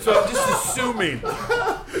never been, so I'm just assuming.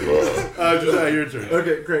 Josiah, your turn.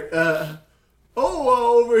 Okay, great.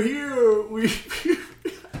 Over here we've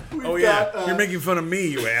Oh yeah, got, you're making fun of me,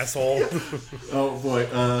 you asshole. oh boy.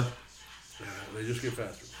 They just get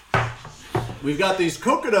faster. We've got these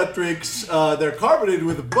coconut drinks. They're carbonated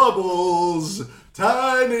with bubbles.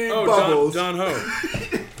 Tiny bubbles. Don Ho.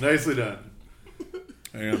 Nicely done.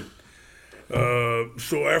 And,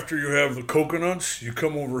 so after you have the coconuts, you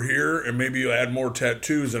come over here and maybe you add more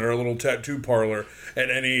tattoos in our little tattoo parlor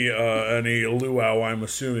at any luau, I'm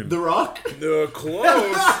assuming. The Rock?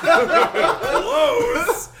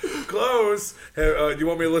 Close. Do you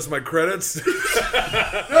want me to list my credits?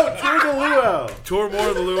 No, tour the luau. Tour more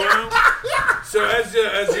of the luau. So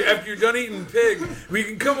after you're done eating pig, we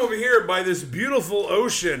can come over here by this beautiful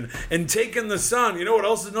ocean and take in the sun. You know what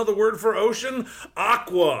else is another word for ocean?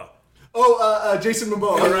 Aqua. Oh, Jason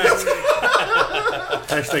Momoa. Correct.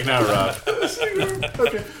 Hashtag now, Rob.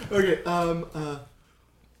 Okay.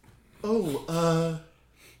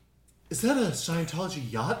 Is that a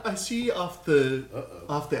Scientology yacht I see off the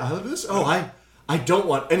island of this? Oh, I don't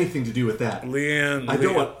want anything to do with that. Leanne. I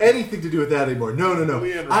don't want anything to do with that anymore. No.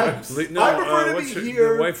 Leanne I Rimes. prefer to what's be her-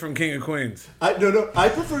 here. The wife from King of Queens. I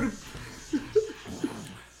prefer to.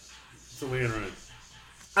 It's a Leanne Rimes.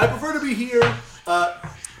 I prefer to be here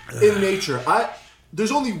in nature.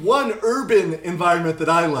 There's only one urban environment that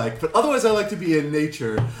I like, but otherwise I like to be in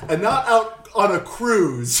nature and not out on a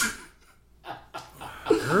cruise.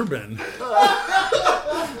 Urban.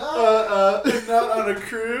 Not on a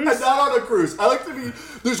cruise. And not on a cruise. I like to be.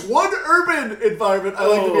 There's one urban environment I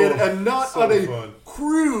like to be in, and not so on a fun.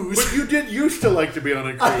 cruise. But you did used to like to be on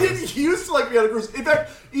a cruise. I didn't used to like to be on a cruise. In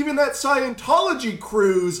fact, even that Scientology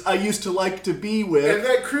cruise I used to like to be with. And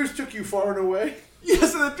that cruise took you far and away?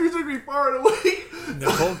 Yes, and that cruise took me far and away.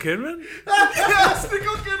 Nicole Kidman? Yes,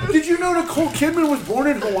 Nicole Kidman. Did you know Nicole Kidman was born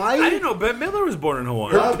in Hawaii? I didn't know Bette Midler was born in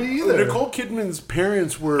Hawaii. Not me either. Nicole Kidman's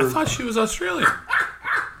parents were... I thought she was Australian.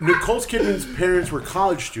 Nicole Kidman's parents were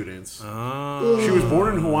college students. Oh. She was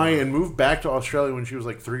born in Hawaii and moved back to Australia when she was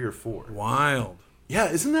like 3 or 4. Wild.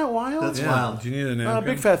 Yeah, isn't that wild? That's wild. Do you need a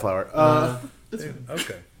napkin? Big fat flower.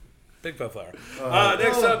 Okay. Big fat flower.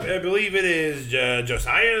 Next up, I believe it is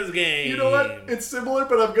Josiah's game. You know what? It's similar,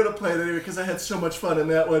 but I'm gonna play it anyway because I had so much fun in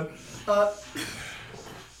that one.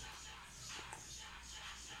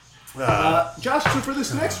 Josh, so for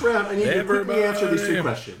this next round, I need you to quickly answer these 3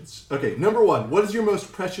 questions. Okay, number 1, what is your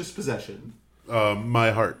most precious possession? My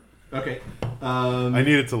heart. Okay. I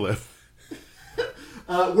need it to live.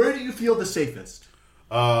 Where do you feel the safest?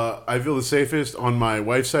 I feel the safest on my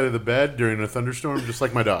wife's side of the bed during a thunderstorm, just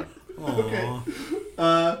like my dog. Okay.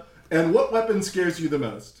 And what weapon scares you the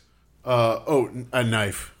most? A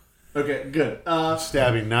knife. Okay, good.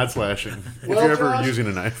 Stabbing, not slashing. If Well, you're ever Josh- using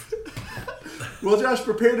a knife. Well, Josh,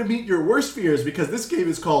 prepare to meet your worst fears because this game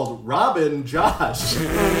is called Robin Josh.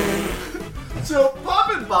 So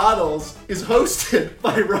Poppin' Bottles is hosted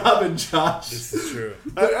by Rob and Josh. This is true.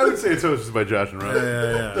 I would say it's hosted by Josh and Rob.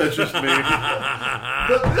 Yeah. That's just me.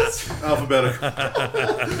 But this, Alphabetical.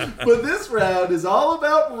 but this round is all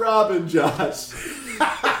about Rob and Josh.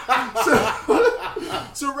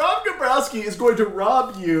 So Rob Gabrowski is going to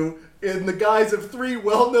rob you in the guise of 3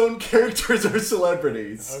 well-known characters or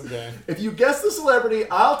celebrities. Okay. If you guess the celebrity,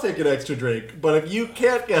 I'll take an extra drink. But if you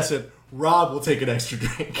can't guess it, Rob will take an extra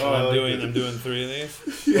drink. I'm doing 3 of these.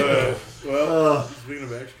 Speaking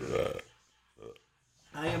of extra.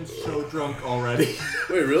 I am so drunk already.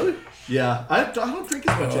 Wait, really? Yeah, I don't drink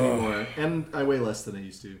as much anymore, and I weigh less than I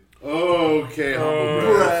used to. Okay,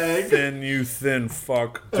 humble brag. Brag. You thin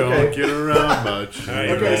fuck. Don't get around much.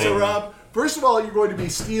 Okay, so Rob, first of all, you're going to be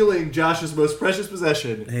stealing Josh's most precious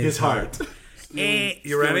possession, his heart.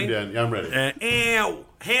 You ready? Yeah, I'm ready.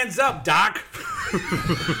 Hands up, Doc.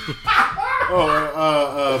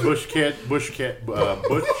 Bush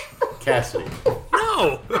Cassidy.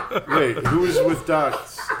 No. Wait, who was with Doc?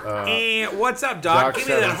 What's up, Doc? Give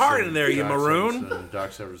me that Severinsen. heart in there, you Doc maroon. Severinsen, Doc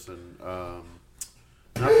Severson.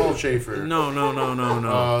 Not Paul Schaefer. No.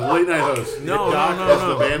 Late night host. No. Doc as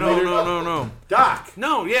the band leader? No. Doc.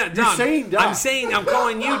 No, yeah, Doc. saying Doc. I'm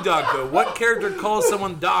calling you Doc, though. What character calls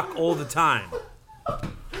someone Doc all the time?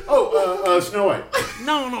 Snow White.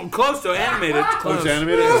 No, close to animated. Close. it's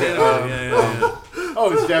animated? It's animated. Yeah.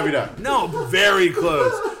 Oh, it's Daffy Duck. No, very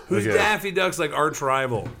close. Who's Okay. Daffy Duck's like arch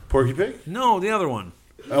rival? Porky Pig. No, the other one.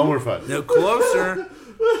 Elmer Fudd. No, closer.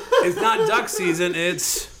 It's not duck season.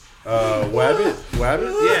 It's Wabbit.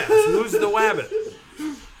 yeah. So who's the wabbit?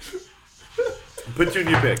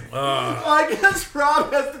 Petunia Pig. I guess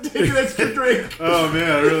Rob has to take an extra drink. Oh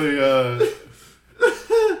man,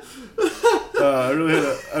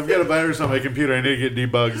 I've got a virus on my computer. I need to get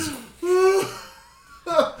debugs.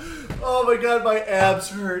 Oh my god, my abs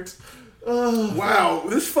hurt. Wow,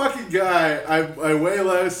 this fucking guy. I weigh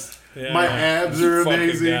less. Yeah, my abs are fucking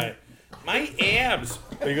amazing. guy. My abs.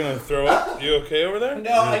 Are you gonna throw up? You okay over there?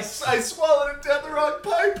 No, I swallowed it down the wrong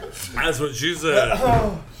pipe. That's what she said.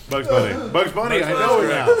 Bugs Bunny. Bugs Bunny. I know it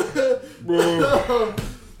now.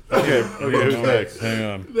 Okay, who's next? Hang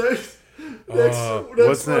on. Next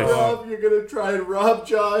what's for next? Rob, you're gonna try and rob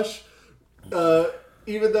Josh.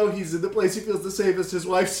 Even though he's in the place he feels the safest, his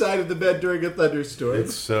wife's side of the bed during a thunderstorm.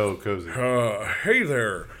 It's so cozy. Hey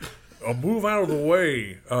there. Move out of the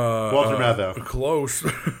way. Walter Matthau. Close.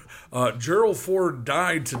 Gerald Ford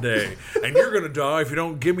died today, and you're gonna die if you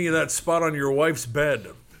don't give me that spot on your wife's bed.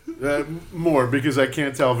 More because I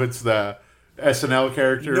can't tell if it's the SNL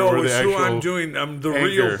character No, or the it's actual. who I'm doing. I'm the anchor.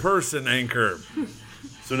 real person anchor.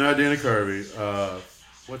 So now Dana Carvey.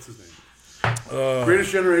 What's his name?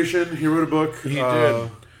 Greatest Generation. He wrote a book. He did.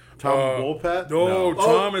 Tom Wolpat? No, No.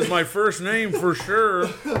 Tom is my first name for sure.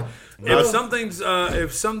 If something's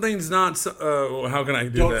not, how can I do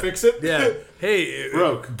Don't that? fix it? Yeah. Hey,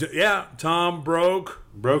 Broke. Yeah, Tom broke.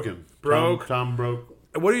 Broken. Broke. Tom broke.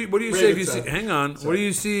 What do you say if you see? Raven Hang on. Sorry. What do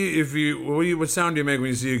you see if you? What sound do you make when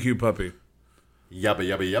you see a cute puppy? Yabba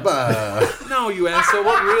yabba yabba. No, you asshole.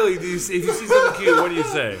 What really do you see? If you see something cute, what do you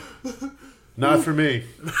say? Not for me.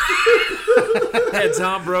 Yeah,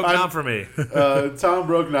 Tom broke, not for me. Tom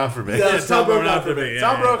broke, not for me. Yeah, Yeah, Tom broke, not for me. Yeah,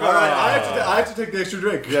 Tom yeah. broke. All right, I have to take the extra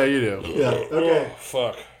drink. Yeah, you do. Yeah, okay. Oh,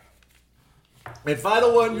 fuck. And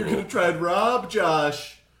final one, you're going to try and rob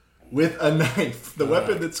Josh with a knife, the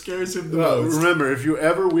weapon that scares him the most. Remember, if you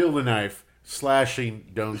ever wield a knife,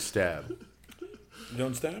 slashing, don't stab.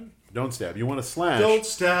 Don't stab. Don't stab. You want to slash. Don't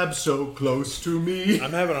stab so close to me.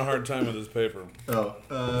 I'm having a hard time with this paper. Oh,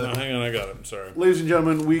 No, hang on, I got it. I'm sorry. Ladies and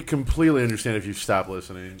gentlemen, we completely understand if you stop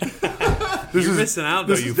listening. You're missing out,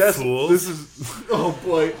 though, you fools. This is oh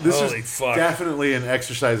boy. Holy fuck. definitely an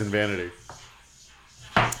exercise in vanity.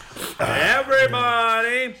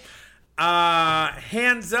 Everybody,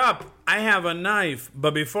 hands up. I have a knife.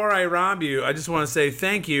 But before I rob you, I just want to say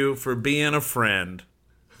thank you for being a friend.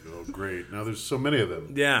 Oh, great. Now there's so many of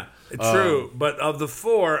them. Yeah, true. But of the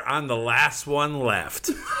 4, I'm the last one left.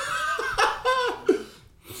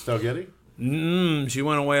 Estelle Getty? She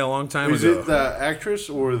went away a long time Is ago. it the actress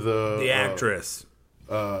or The actress.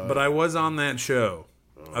 But I was on that show.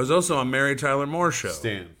 I was also on Mary Tyler Moore show.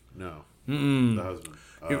 Stan? No. The husband.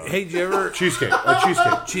 Hey, did you ever... Cheesecake. A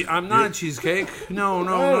cheesecake. I'm not a cheesecake. No.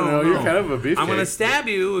 No, you're kind of a beefcake. I'm going to stab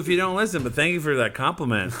you if you don't listen, but thank you for that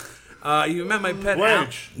compliment. You met my pet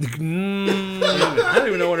Blanche. I don't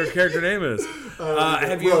even know what her character name is.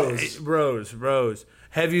 Have you Rose?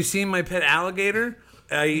 Have you seen my pet alligator?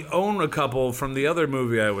 I own a couple from the other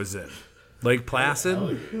movie I was in. Lake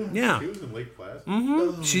Placid. Yeah. She was in Lake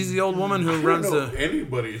Placid. She's the old woman who I runs don't know the.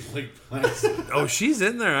 anybody in Lake Placid. Oh, she's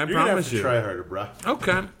in there. I You're gonna have promise to you. try harder, bro.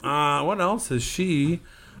 Okay. What else has she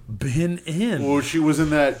been in? Well, she was in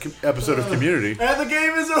that episode of Community. And the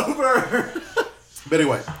game is over. Betty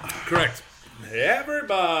White. Correct.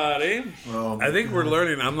 Everybody. I think we're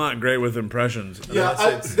learning. I'm not great with impressions. Yeah,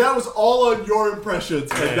 that was all on your impressions,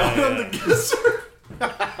 and not on the guesser.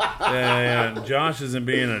 Yeah. Josh isn't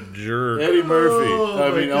being a jerk. Eddie Murphy. Oh,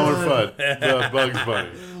 I mean, my Elmer God. Fudd. The Bugs Bunny.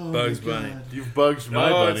 Bugs Bunny. You've bugged my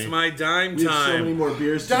Oh, bunny. it's my dime We have so many time. more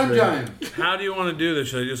beers to drink. How do you want to do this?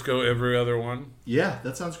 Should I just go every other one? Yeah,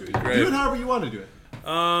 that sounds great. Great. Do it however you want to do it.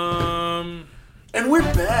 And we're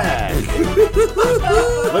back.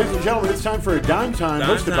 Ladies and gentlemen, it's time for a Dime Time,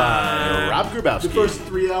 Dime hosted Time. by Rob Grabowski. The first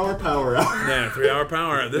 3-hour power hour. Yeah, 3-hour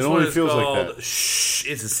power. This It one only is feels like called that. Shh,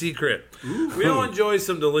 it's a secret. We all enjoy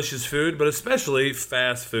some delicious food, but especially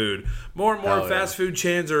fast food. More and more Hell yeah. fast food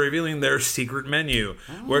chains are revealing their secret menu,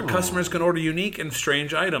 where customers can order unique and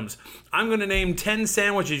strange items. I'm going to name 10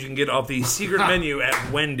 sandwiches you can get off the secret menu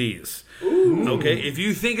at Wendy's. Okay, if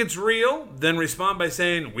you think it's real, then respond by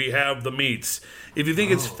saying, "We have the meats." If you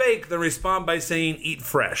think it's fake, then respond by saying, "Eat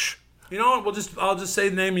fresh." You know what? I'll just say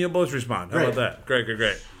the name and you'll both respond. How about that? Great.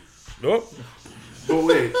 Oh. But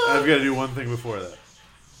wait, I've got to do one thing before that.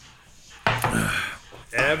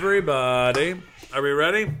 Everybody, are we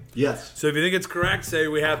ready? Yes. So if you think it's correct, say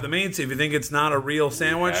 "We have the meats." If you think it's not a real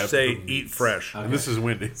sandwich, have say the "Eat fresh." And this is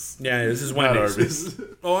Wendy's. Yeah, this is Not Wendy's. Arby's.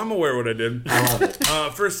 Oh, I'm aware what I did. I love it.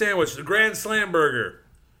 First sandwich, the Grand Slam Burger.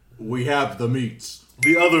 We have the meats.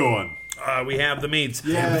 The other one. We have the meats.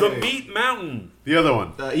 Yay. The Meat Mountain. The other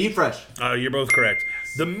one. Eat fresh. You're both correct.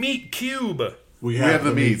 The Meat Cube. We We have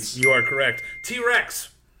the meats. You are correct. T-Rex.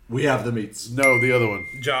 We have the meats. No, the other one.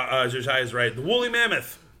 Josiah is right. The Woolly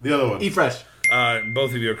Mammoth. The other one. Eat fresh.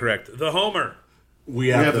 Both of you are correct. The Homer. We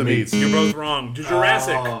have the meats. You're both wrong. The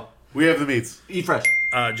Jurassic. We have the meats. Eat fresh.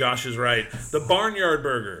 Josh is right. The Barnyard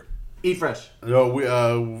Burger. Eat fresh. No, we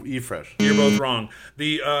eat fresh. You're both wrong.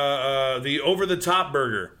 The Over the Top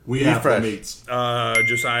Burger. We have fresh. the meats.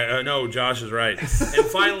 Josiah. No, Josh is right. And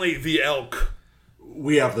finally, the Elk.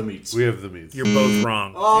 We have the meats. We have the meats. You're both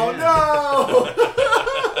wrong. Oh no!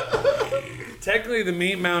 Technically, the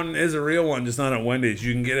Meat Mountain is a real one, just not at Wendy's.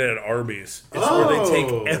 You can get it at Arby's. It's where they take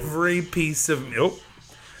every piece of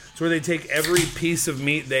it's where they take every piece of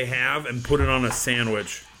meat they have and put it on a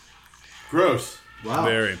sandwich. Gross. Wow.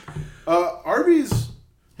 Very. Arby's.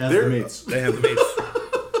 Has the meats. They have the meats.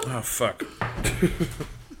 Oh fuck.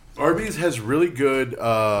 Arby's has really good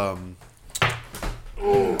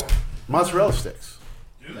mozzarella sticks.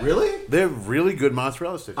 Really? They have really good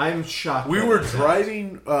mozzarella sticks. I'm shocked. We by were that.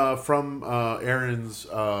 driving from Aaron's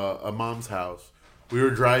mom's house. We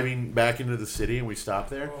were driving back into the city, and we stopped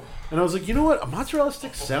there. And I was like, you know what? A mozzarella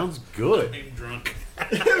stick sounds good. I'm drunk.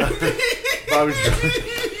 Bobby's drunk.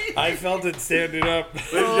 I felt it standing up.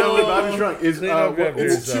 Ladies and gentlemen, Bobby's drunk. Is, don't grab where,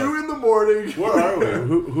 yours. It's 2 in the morning. where are we?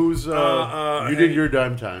 Who's you did your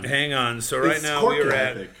dime time. Hang on. So right It's now we Corkett, are I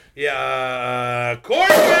at think.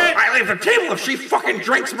 Corkett! I leave the table if she fucking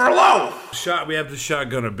drinks Merlot. We have to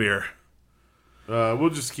shotgun a beer. We'll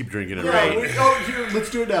just keep drinking it. Yeah, here, let's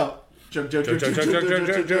do it now. Chug.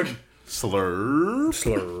 Slurp.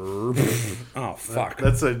 Slurp. Oh fuck!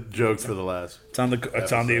 That's a joke for the last. It's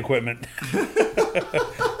on the equipment.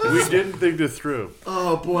 We didn't think this through.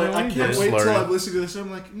 Oh boy, I can't did. wait till Slurry. I'm listening to this.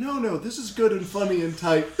 I'm like, no, this is good and funny and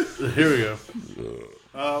tight. Here we go.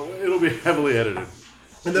 It'll be heavily edited.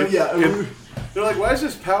 And then They're like, why is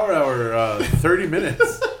this power hour 30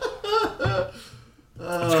 minutes?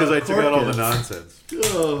 It's because I took out all the nonsense.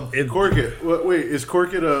 Corkett. Wait, is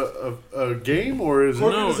Corkett a game or is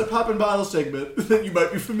Corkett it? is a pop and bottle segment that you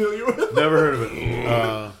might be familiar with. Never heard of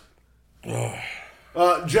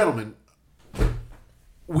it. Gentlemen,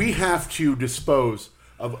 we have to dispose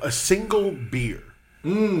of a single beer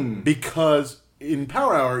because in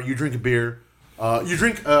Power Hour you drink a beer. You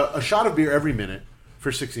drink a shot of beer every minute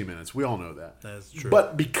for 60 minutes. We all know that. That's true.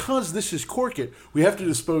 But because this is Corkett, we have to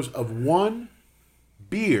dispose of one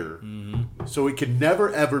beer so it can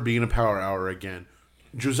never ever be in a Power Hour again.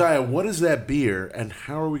 Josiah, what is that beer and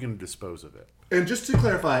how are we going to dispose of it? And just to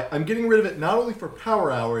clarify, I'm getting rid of it not only for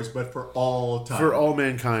power hours, but for all time. For all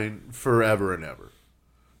mankind, forever and ever.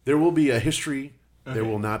 There will be a history. There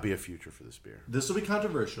will not be a future for this beer. This will be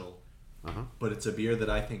controversial, but it's a beer that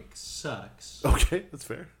I think sucks, Okay, that's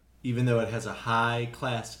fair. even though it has a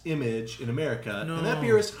high-class image in America. And that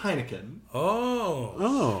beer is Heineken.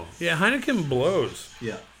 Oh. Yeah, Heineken blows.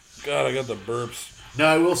 Yeah. God, I got the burps. Now,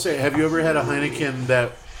 I will say, have you ever had a Heineken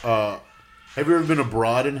that... have you ever been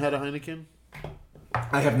abroad and had a Heineken?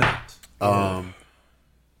 I have not.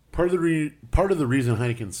 Part of the reason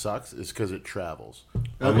Heineken sucks is because it travels,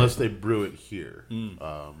 unless they brew it here,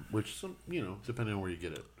 which depending on where you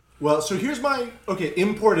get it. Well, so here's my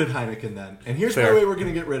imported Heineken then, and here's Fair. the way we're going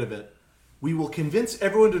to get rid of it. We will convince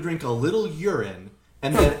everyone to drink a little urine,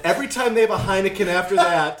 and then every time they have a Heineken after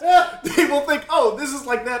that, they will think, "Oh, this is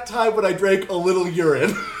like that time when I drank a little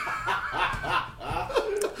urine."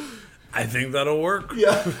 I think that'll work.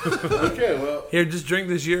 Yeah, Okay, well, Here, just drink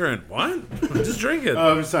this urine. What? Just drink it.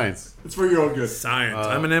 science. it's for your own good. Science.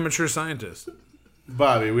 I'm an amateur scientist.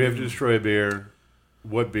 Bobby, we have to destroy a beer.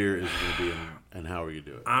 What beer is it going to be, and how are you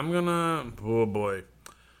do it? I'm gonna. Oh boy.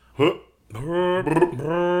 Huh?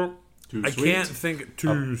 Too I sweet. can't think.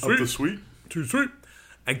 Too sweet. Up the sweet. Too sweet.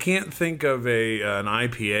 I can't think of an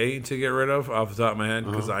IPA to get rid of off the top of my head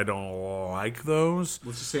because I don't like those.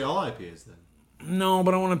 Let's just say all IPAs then. No,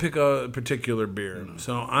 but I want to pick a particular beer.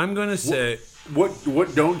 So I'm going to say...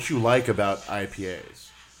 What don't you like about IPAs?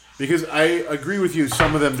 Because I agree with you,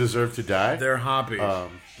 some of them deserve to die. They're hoppy.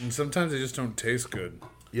 And sometimes they just don't taste good.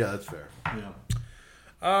 Yeah, that's fair.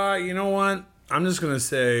 Yeah. You know what? I'm just going to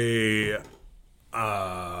say...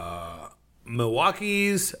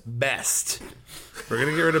 Milwaukee's Best. We're going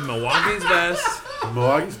to get rid of Milwaukee's Best.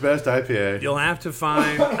 Milwaukee's Best IPA. You'll have to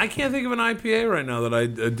find... I can't think of an IPA right now that I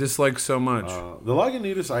dislike so much. The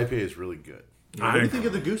Lagunitas IPA is really good. What do you think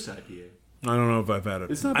of the Goose IPA? I don't know if I've had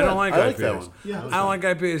it. It's not I bad. don't like I IPAs. like that one. Yeah, I don't like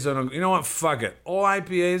IPAs. I don't, you know what? Fuck it. All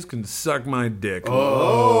IPAs can suck my dick.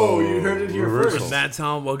 Oh, you heard it here Reversal. first. That's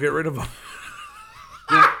how we'll get rid of them.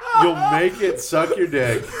 You'll make it suck your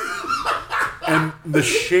dick, and the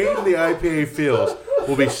shame the IPA feels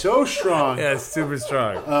will be so strong, Yeah, it's super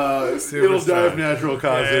strong. it'll die of natural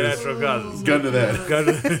causes. Yeah, natural causes. Gun to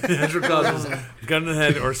that. Natural causes. Gun to the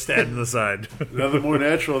head or stabbed in the side. Nothing more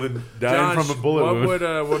natural than dying Josh, from a bullet wound.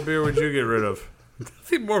 what beer would you get rid of?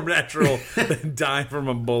 Nothing more natural than dying from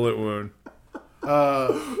a bullet wound.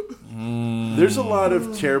 There's a lot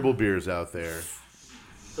of terrible beers out there,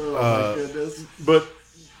 Oh my goodness. but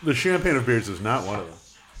the champagne of beers is not one of them.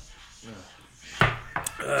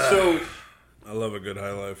 So I love a good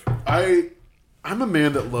high life. I'm a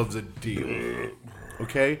man that loves a deal.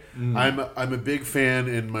 Okay, I'm a big fan,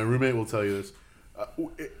 and my roommate will tell you this.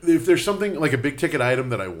 If there's something like a big ticket item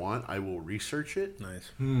that I want, I will research it.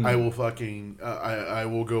 Nice. I will fucking I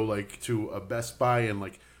will go like to a Best Buy and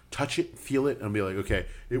like touch it, feel it, and be like, okay,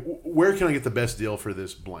 where can I get the best deal for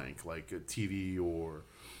this blank, like a TV or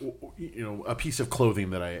a piece of clothing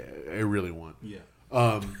that I really want. Yeah.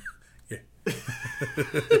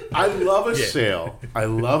 I love a sale. I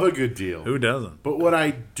love a good deal. Who doesn't? But what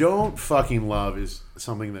I don't fucking love is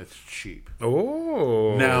something that's cheap.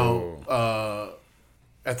 Oh. Now,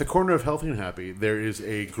 at the corner of Healthy and Happy, there is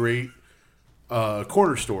a great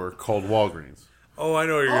corner store called Walgreens. Oh, I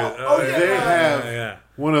know what you're going to... They have yeah.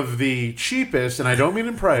 one of the cheapest, and I don't mean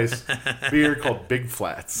in price, beer called Big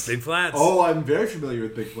Flats. Big Flats. Oh, I'm very familiar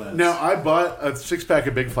with Big Flats. Now, I bought a 6-pack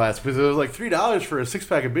of Big Flats because it was like $3 for a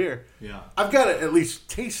 6-pack of beer. Yeah. I've got to at least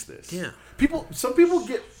taste this. Yeah. Some people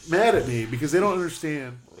get mad at me because they don't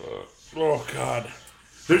understand. Oh, God.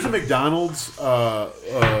 There's a McDonald's.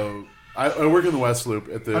 I work in the West Loop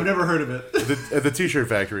at I've never heard of it. at the T-shirt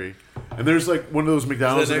factory, and there's like one of those Is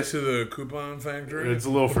McDonald's. that next to the coupon factory? It's a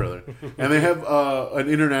little further, and they have an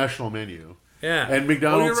international menu. Yeah. And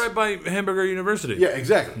McDonald's. Oh, you're right by Hamburger University. Yeah,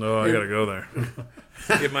 exactly. Oh, I And- gotta go there.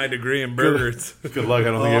 Get my degree in burgers. Good luck.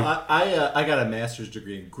 I don't think. Well, I got a master's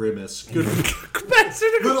degree in Grimace.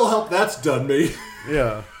 Little help that's done me.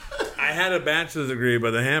 Yeah. I had a bachelor's degree,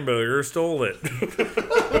 but the hamburger stole it.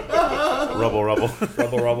 Rubble. Rubble.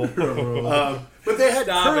 But they had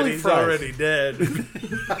Stop curly it, he's fries. already dead.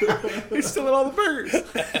 He's still in all the burgers.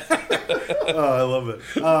 Oh, I love it.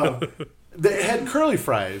 They had curly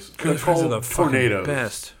fries These are called the fucking tornadoes.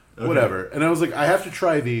 best. Whatever. And I was like, I have to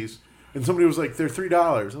try these. And somebody was like, they're $3.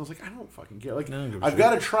 And I was like, I don't fucking care. Like, No, I don't give a I've shit.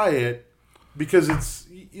 got to try it because it's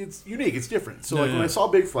unique. It's different. So, like, when yeah. I saw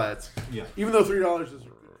Big Flats, Yeah. even though $3 is a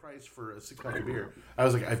good price for a 6-pack of beer, I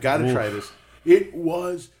was like, I've got to try this. It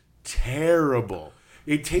was terrible.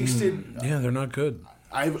 It tasted. Yeah, they're not good.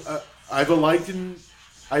 I've likened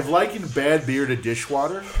bad beer to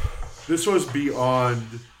dishwater. This was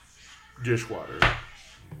beyond dishwater.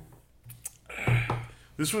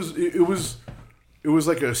 This was it was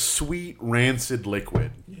like a sweet rancid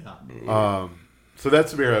liquid. Yeah. So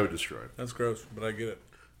that's the beer I would destroy. That's gross, but I get it.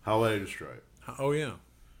 How would I destroy it? Oh, yeah.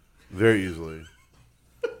 Very easily.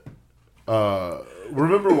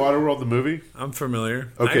 Remember Waterworld the movie? I'm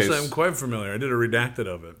familiar. Okay, Actually, I'm quite familiar. I did a redacted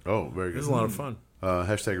of it. Oh, very It good. was a lot of fun.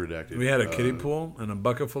 Hashtag redacted. We had a kiddie pool and a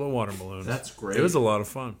bucket full of water balloons. That's great. It was a lot of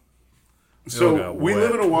fun. So we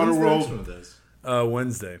live in a water world.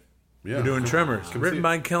 Wednesday. Yeah. We're doing Tremors. Written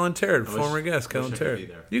by Kellen Tarrant, former guest Kellen Tarrant.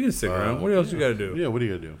 You can stick around. What else you got to do? Yeah, what do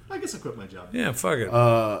you got to do? I guess I quit my job. Yeah, fuck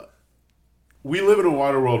it. We live in a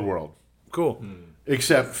Waterworld world. Cool.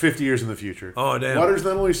 Except 50 years in the future. Oh, damn. Water's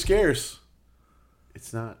not only scarce,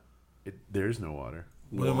 it's not. There is no water.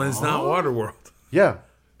 When it's not Waterworld. Yeah,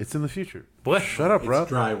 it's in the future. What? Shut up, bro. It's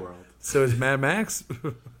dry world. So is Mad Max?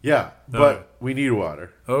 Yeah, but we need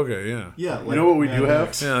water. Okay, yeah. Yeah, like You know what we Mad do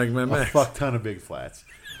Max. have? Yeah, like Mad A Max. fuck ton of big flats.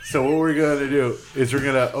 So what we're going to do is we're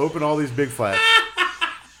going to open all these big flats.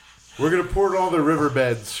 We're going to pour it all the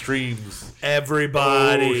riverbeds, streams,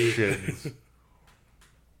 Everybody. oceans,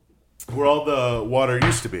 where all the water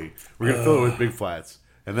used to be. We're going to fill it with big flats,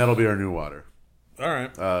 and that'll be our new water. All right.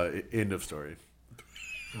 End of story.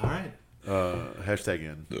 All right. Hashtag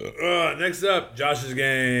end. Next up, Josh's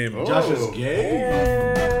game. Josh's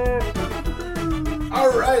game.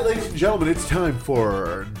 All right, ladies and gentlemen, it's time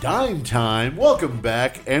for Dime Time. Welcome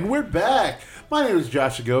back, and we're back. My name is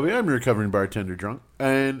Josh Agovey. I'm a recovering bartender drunk,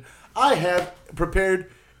 and I have prepared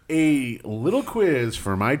a little quiz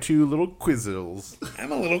for my two little quizzles.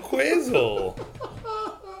 I'm a little quizzle.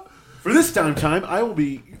 For this Dime Time, I will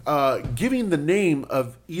be giving the name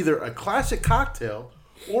of either a classic cocktail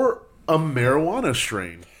or a marijuana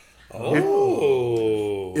strain.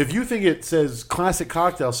 Oh. If you think it says classic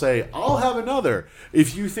cocktail, say, I'll have another.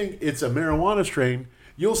 If you think it's a marijuana strain,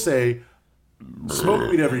 you'll say, smoke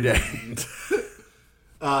weed every day.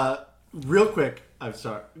 Real quick, I'm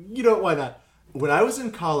sorry. You know, why not? When I was in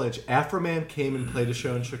college, Afroman came and played a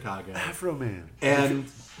show in Chicago. Afro Man. And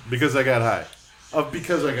Because I got high.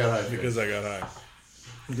 Because I got high. Because I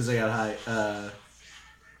got high.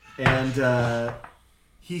 And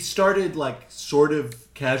he started, like, sort of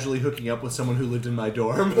casually hooking up with someone who lived in my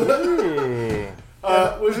dorm. Was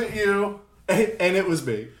it you? and it was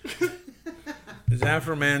me. Is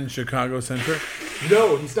Afro Man Chicago centric?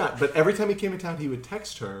 No, he's not. But every time he came in town, he would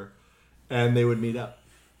text her, and they would meet up.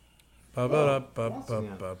 And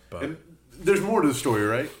there's more to the story,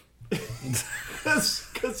 right?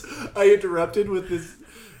 Because I interrupted with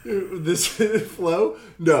this flow.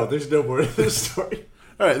 No, there's no more to this story.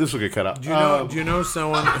 All right, this will get cut out. Do you know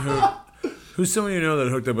someone who's someone you know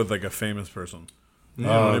that hooked up with like a famous person? You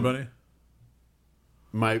know anybody?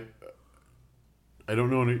 I don't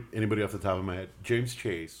know anybody off the top of my head. James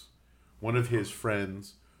Chase, one of his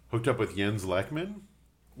friends, hooked up with Jens Lekman.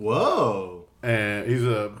 Whoa. And he's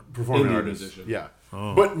a performing Indian artist. musician. Yeah.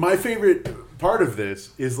 Oh. But my favorite part of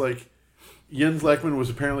this is like Jens Lekman was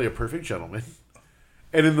apparently a perfect gentleman.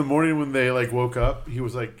 And in the morning when they like woke up, he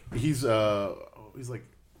was like he's like,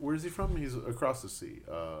 where is he from? He's across the sea.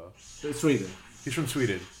 Sweden. He's from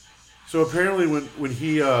Sweden. So apparently when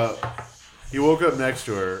he woke up next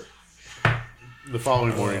to her the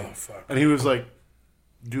following morning and he was like,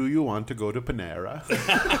 do you want to go to Panera?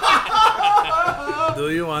 Do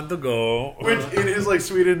you want to go? Which in his like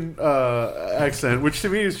Sweden accent, which to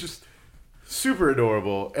me is just super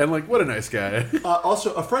adorable and like what a nice guy.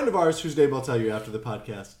 Also, a friend of ours whose name I'll tell you after the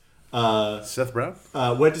podcast. Seth Brown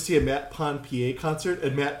went to see a Matt Pond PA concert,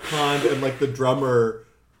 and Matt Pond and like the drummer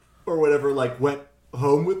or whatever like went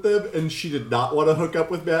home with them, and she did not want to hook up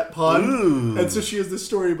with Matt Pond. Ooh. And so she has this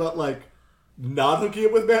story about like not hooking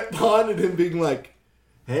up with Matt Pond and him being like,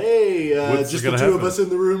 hey, just the two happen? of us in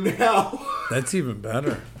the room now. That's even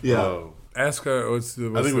better. Yeah. Oh. Ask her. What's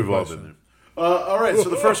the I think we've all been there. All right, so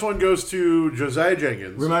the first one goes to Josiah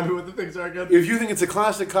Jenkins. Remind me what the things are again. If you think it's a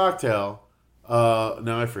classic cocktail,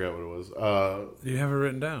 now I forgot what it was. You have it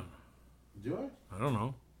written down. Do I? I don't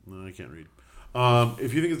know. No, I can't read.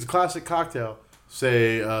 If you think it's a classic cocktail,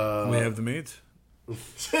 say We have the meat.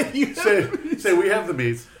 say we have the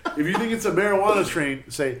meats. If you think it's a marijuana strain,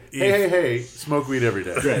 say hey, smoke weed every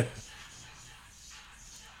day. Great.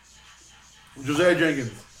 Josiah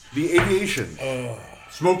Jenkins, the aviation.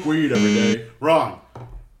 Smoke weed every day. Wrong.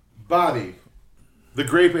 Bobby, the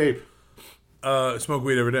grape ape. Smoke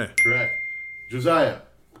weed every day. Correct. Josiah,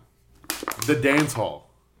 the dance hall.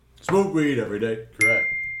 Smoke weed every day.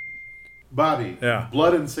 Correct. Bobby, Yeah.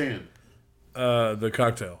 blood and sand. The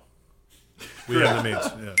cocktail. We have the meat.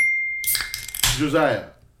 Yeah. Josiah,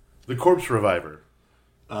 the corpse reviver.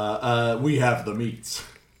 We have the meats.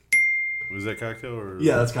 Was that cocktail or?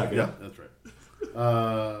 Yeah, that's cocktail. Yeah, that's right.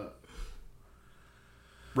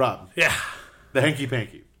 Rob, Yeah. the hanky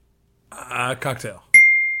panky. Cocktail.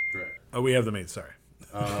 Correct. We have the meat. Sorry.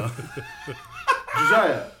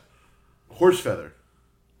 Josiah, horse feather.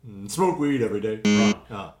 Smoke weed every day.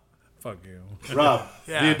 Wrong. Fuck you. Rob,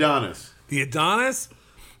 Yeah. the Adonis. The Adonis.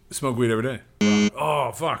 Smoke weed every day.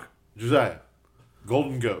 Oh fuck. Josiah,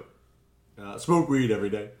 golden goat. Smoke weed every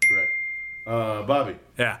day. Correct. Bobby.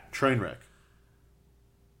 Yeah. Trainwreck.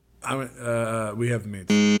 We have the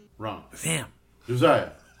meat. Wrong. Damn.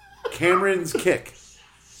 Josiah. Cameron's Kick.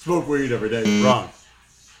 Smoke weed every day. Wrong.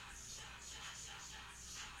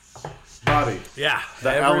 Bobby. Yeah.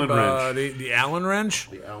 The Allen wrench. The Allen wrench?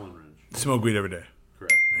 The Allen wrench. Smoke weed every day.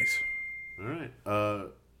 Correct. Nice. All right.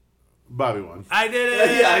 Bobby won. I did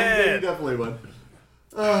it! Yeah, you definitely won.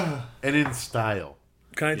 And in style.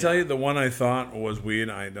 Can I tell you, the one I thought was weed,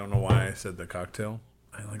 I don't know why I said the cocktail.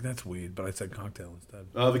 That's weed, but I said cocktail instead.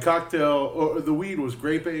 The cocktail, or the weed was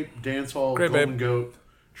Grape Ape, Dance Hall, Grape Golden Ape. Goat,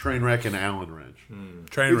 Trainwreck, and Allen Wrench.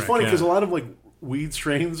 Trainwreck, It's funny yeah. because a lot of like weed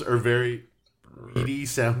strains are very weedy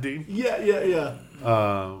sounding. Yeah.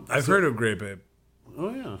 I've heard of Grape Ape.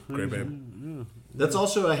 Oh yeah, Grape Ape. That's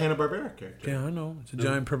also a Hanna-Barbera character. Yeah, I know. It's a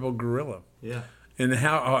giant purple gorilla. Yeah. In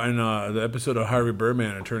the episode of Harvey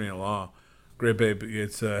Birdman, Attorney at Law, Grape Ape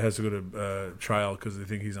has to go to trial because they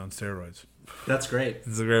think he's on steroids. That's great.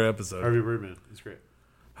 It's a great episode. Harvey Birdman, it's great.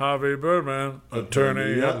 Harvey Birdman,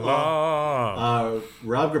 Attorney at Law.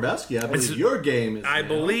 Rob Grabowski, I believe your game is I now.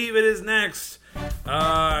 believe it is next.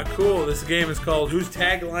 Cool. This game is called Whose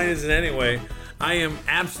Tagline Is It Anyway? I am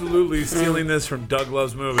absolutely stealing this from Doug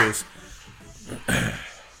Loves Movies.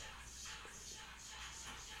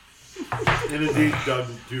 And indeed, Doug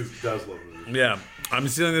does love movies. Yeah. I'm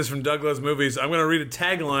stealing this from Doug Loves Movies. I'm going to read a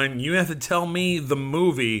tagline. You have to tell me the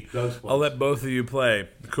movie. I'll let both of you play.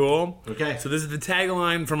 Cool? Okay. So this is the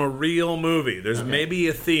tagline from a real movie. There's maybe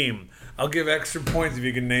a theme. I'll give extra points if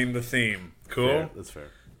you can name the theme. Cool? Yeah, that's fair.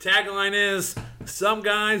 Tagline is, some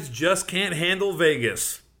guys just can't handle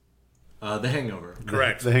Vegas. The Hangover.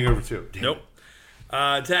 Correct. The Hangover 2. Damn. Nope.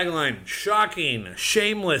 Tagline, shocking,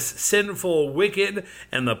 shameless, sinful, wicked,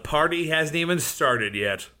 and the party hasn't even started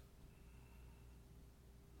yet.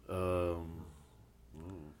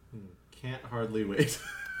 Can't hardly wait.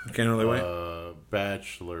 Can't really wait.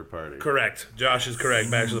 Bachelor Party. Correct. Josh is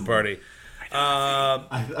correct. Bachelor Party.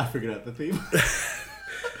 I figured out the theme.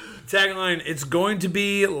 Tagline, it's going to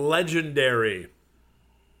be legendary.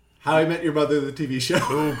 How I Met Your Mother, the TV show.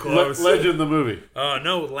 Ooh, close. Legend the movie.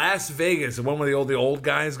 No, Las Vegas, the one where the old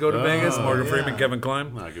guys go to Vegas. Morgan Freeman, Kevin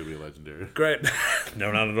Kline. Not going to be legendary. Great.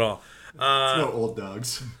 No, not at all. It's no old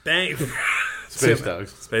dogs. Bang. Space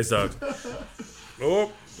Dogs. Space Dogs.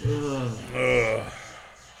 Oh.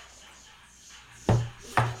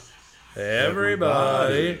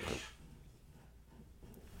 Everybody.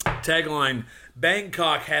 Tagline,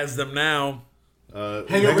 Bangkok has them now.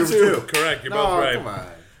 Hangover 2. Correct, you're both right. Come on.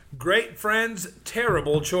 Great friends,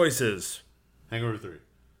 terrible choices. Hangover 3.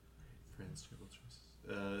 Friends, terrible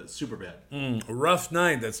choices. Superbad. Rough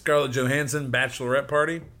Night, that's Scarlett Johansson, Bachelorette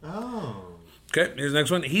Party. Oh. Okay, here's the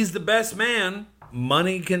next one. He's the best man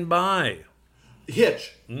money can buy.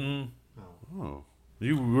 Hitch. Oh.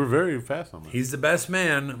 You were very fast on that. He's the best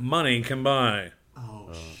man money can buy. Oh,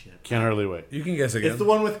 shit. Can't hardly wait. You can guess again. It's the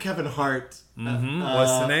one with Kevin Hart.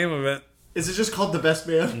 What's the name of it? Is it just called The Best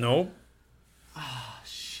Man? Nope.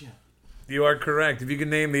 Shit. You are correct. If you can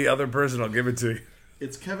name the other person, I'll give it to you.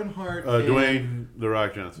 It's Kevin Hart. Dwayne The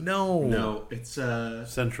Rock Johnson. No. No, it's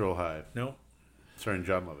Central High. No. Starring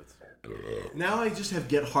John Lovitz. now I just have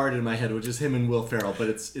Get Hard in my head, which is him and Will Ferrell, but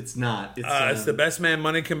it's not. It's the best man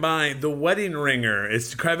money can buy. The Wedding Ringer.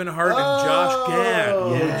 It's Kevin Hart and Josh Gad.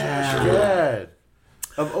 Oh, Josh Gad.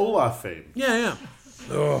 Of Olaf fame. Yeah.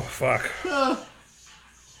 Oh, fuck.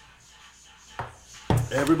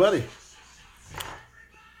 Everybody.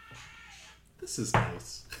 This is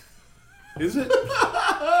nice. Is it?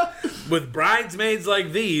 With bridesmaids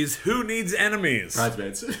like these, who needs enemies?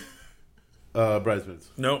 Bridesmaids. Bridesmaids.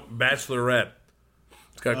 Nope, Bachelorette.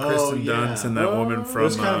 It's got Kristen Dunst and that woman from... It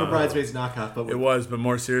was kind of a Bridesmaids knockoff, but It was, but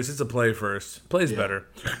more serious. It's a play first. Play's better.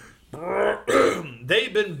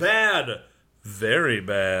 They've been bad. Very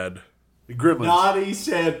bad. Gremlins. Naughty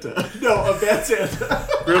Santa. No, a bad Santa.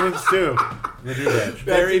 Gremlins 2. The new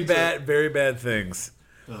batch. Very bad things.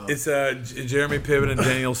 It's Jeremy Piven and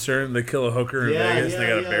Daniel Stern. They kill a hooker in Vegas and they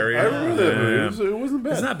gotta bury I her. remember that movie. It wasn't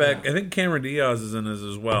bad. It's not bad. I think Cameron Diaz is in this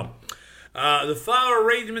as well. The flower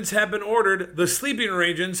arrangements have been ordered. The sleeping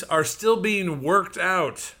arrangements are still being worked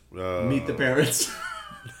out. Meet the Parents.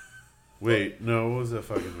 Wait, no, what was that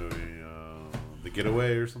fucking movie? The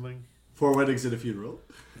Getaway or something? 4 Weddings and a Funeral.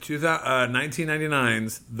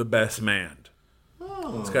 1999's The Best Man.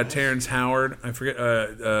 Oh. It's got Terrence Howard. I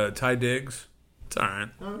forget. Ty Diggs. It's all right.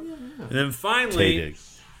 Oh, yeah. And then finally...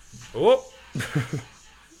 Oh.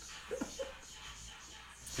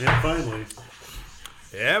 And finally...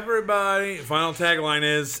 Everybody, final tagline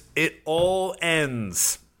is, it all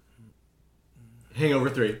ends. Hangover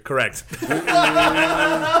 3. Correct.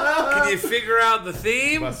 Can you figure out the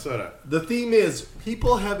theme? Basura. The theme is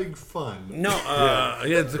people having fun. No,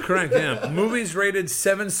 yeah, it's correct. Yeah, movies rated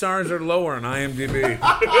 7 stars or lower on IMDb.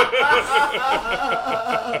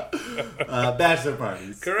 Bachelor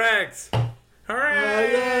parties. Correct.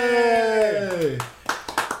 Hooray! Yay!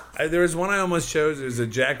 There was one I almost chose. It was a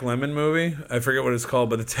Jack Lemmon movie. I forget what it's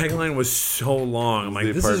called, but the tagline was so long. I'm like,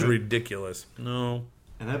 The this is Apartment? ridiculous. No.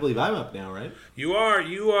 And I believe I'm up now, right? You are.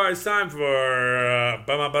 It's time for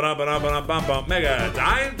Mega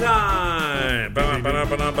Time Time.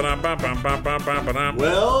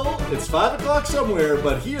 Well, it's 5 o'clock somewhere,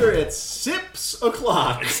 but here it's 6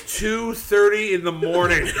 o'clock. 2:30 in the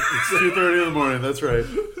morning. It's 2:30 in the morning. That's right.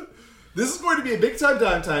 This is going to be a big time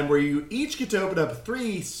time where you each get to open up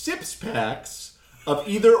 3 sips packs of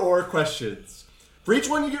either or questions. For each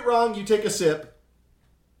one you get wrong, you take a sip.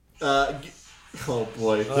 Oh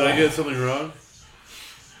boy. Did I get something wrong?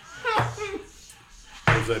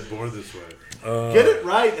 Or was I born this way? Get it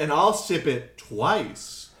right and I'll sip it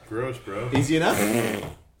twice. Gross, bro. Easy enough?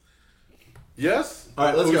 Yes? All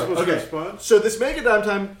right, let's Are we go. supposed to Okay. respond? So this Mega Dime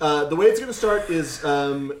Time, the way it's going to start is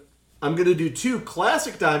I'm going to do 2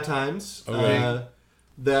 classic Dime Times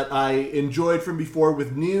that I enjoyed from before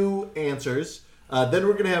with new answers. Then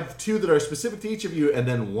we're going to have 2 that are specific to each of you, and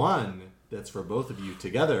then 1 that's for both of you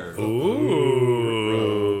together.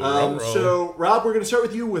 Ooh. So, Rob, we're going to start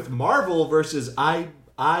with you with Marvel versus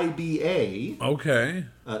IBA. Okay.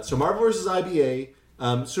 So Marvel versus IBA.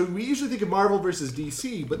 So we usually think of Marvel versus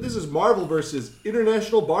DC, but this is Marvel versus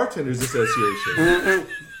International Bartenders Association.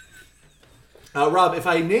 Rob, if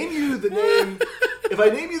I name you the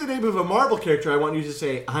name of a Marvel character, I want you to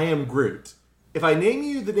say I am Groot. If I name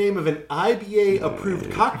you the name of an IBA approved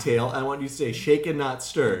cocktail, I want you to say shaken not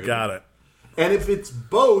stirred. Got it. And if it's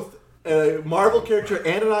both a Marvel character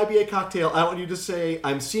and an IBA cocktail, I want you to say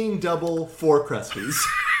I'm seeing double 4 Crusties.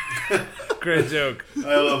 Great joke.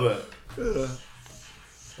 I love it.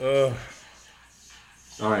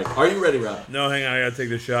 All right, are you ready, Rob? No, hang on. I gotta take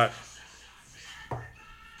the shot.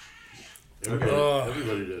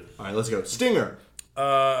 Everybody did. All right, let's go. Stinger.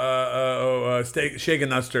 Steak, shaken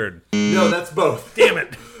not stirred. No, that's both. Damn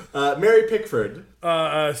it. Mary Pickford.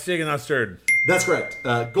 Shaken not stirred. That's correct.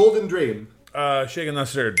 Golden Dream. Shaken not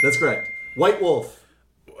stirred. That's correct. White Wolf.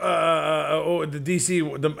 The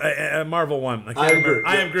DC, the Marvel one. I am Groot.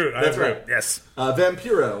 I am Groot. That's right. Yes.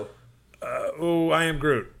 Vampiro. I am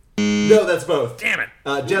Groot. No, that's both. Damn it.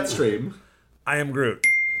 Jetstream. I am Groot.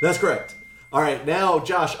 That's correct. All right, now,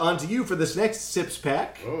 Josh, on to you for this next Sips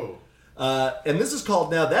pack. Oh. And this is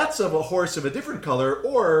called Now That's of a Horse of a Different Color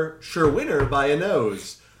or Sure Winner by a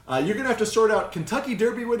Nose. You're going to have to sort out Kentucky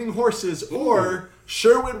Derby winning horses or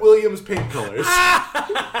Sherwin-Williams paint colors.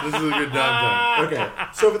 This is a good dime. Okay,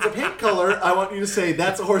 so if it's a paint color, I want you to say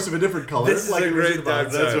that's a horse of a different color. This is a it was great in the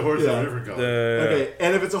box. dime. That's a horse Yeah. of a different color. Okay,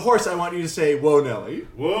 and if it's a horse, I want you to say whoa Nelly.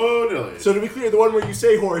 Whoa, Nelly. So to be clear, the one where you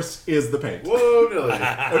say horse is the paint. Whoa, Nelly.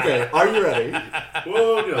 Okay, are you ready?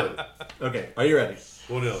 Whoa, Nelly. Okay, are you ready?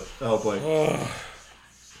 Whoa, Nelly. Oh boy.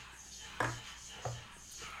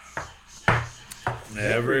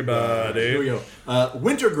 Everybody. Here we go.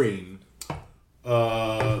 Wintergreen.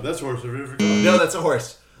 That's a horse of a different color. No, that's a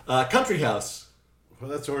horse. Country House. Well,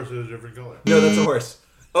 that's a horse of a different color. No, that's a horse.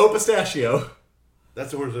 Oh, Pistachio.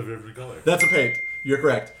 That's a horse of a different color. That's a paint. You're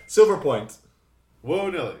correct. Silver Point. Whoa,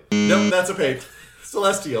 Nelly. Nope, that's a paint.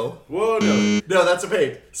 Celestial. Whoa, Nelly. No, that's a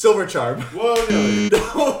paint. Silver Charm. Whoa, Nelly.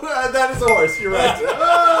 No, that is a horse. You're right.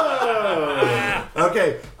 Oh.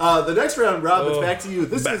 Okay, the next round, Rob, it's back to you.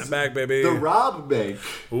 This is Back, baby. the Rob Make.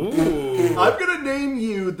 Ooh. I'm going to name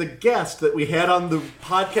you the guest that we had on the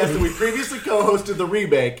podcast that we previously co-hosted the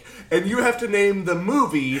remake, and you have to name the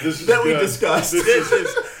movie This is that we good. discussed.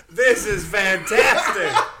 This is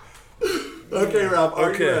fantastic. Okay, Rob,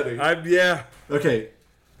 are you ready? Yeah. Okay,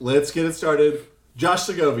 let's get it started. Josh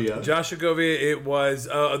Segovia. Josh Segovia, it was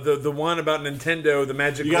the one about Nintendo, the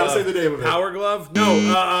Magic You Glove. gotta say the name of it. Power Glove? No,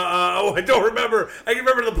 I don't remember. I can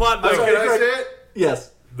remember the plot. I'm though. sorry, Can I say it?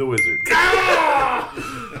 Yes. The Wizard.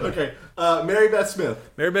 Okay, Mary Beth Smith.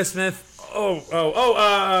 Mary Beth Smith.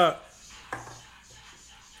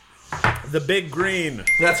 The Big Green.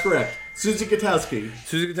 That's correct. Susie Katowski.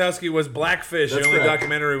 Susie Katowski was Blackfish, That's the only correct.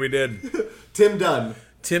 documentary we did. Tim Dunn.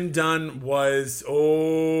 Tim Dunn was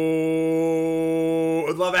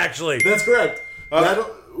Love Actually. That's correct.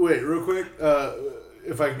 Wait, real quick.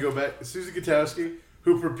 If I can go back. Susie Katowski,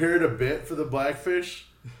 who prepared a bit for the Blackfish.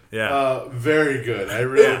 Yeah. Very good. I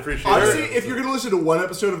really appreciate it. Honestly, if you're going to listen to one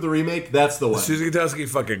episode of the remake, that's the one. Susie Katowski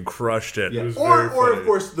fucking crushed it. Yeah. was Or very funny. of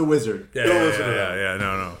course, The Wizard. Yeah, Don't yeah, listen to that. yeah,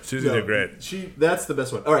 no. Susie No, did great. That's the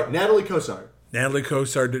best one. All right, Natalie Kosar. Natalie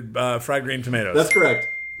co-starred Fried Green Tomatoes. That's correct.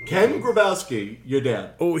 Ken Grabowski, your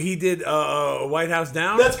dad. Oh, he did White House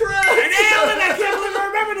Down? That's correct! I nailed it! I can't believe I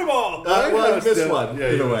remembered them all! Well, you missed one, Yeah,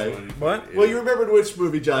 in you a missed way. one. What? Well, you remembered which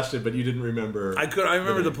movie Josh did, but you didn't remember. I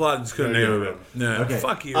remember the plot, just couldn't name it. No, Okay.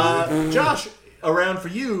 fuck you. Josh, around for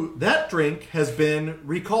you, that drink has been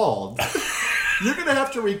recalled. You're going to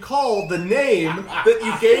have to recall the name that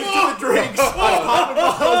you gave to the drinks on Pop and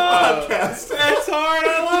Bottles podcast. That's hard,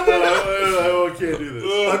 I love it! I can't do this.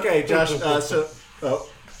 Okay, Josh,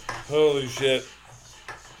 Holy shit.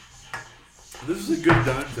 This is a good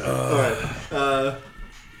dime time. all right.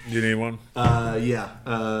 Do you need one? Yeah.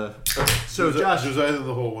 Okay. So, Josh. There's either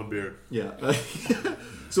the whole one beer. Yeah.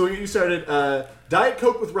 So you started Diet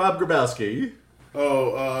Coke with Rob Grabowski. It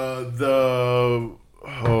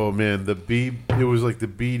was like the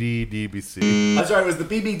BDDBC. I'm sorry, it was the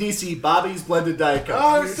BBDC, Bobby's Blended Diet Coke.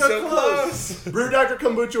 Oh, it's so close. Brew Dr.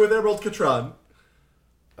 Kombucha with Emerald Catron.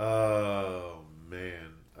 Oh man.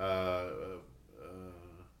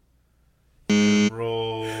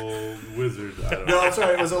 Emerald Wizard. I don't know. No, I'm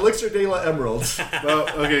sorry, it was Elixir de la Emerald. Oh,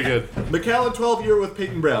 okay, good. Macallan 12 Year with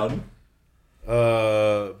Peyton Brown.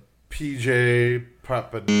 PJ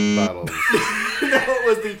Papa Bottles. No, it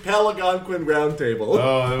was the Palagonquin Round Table.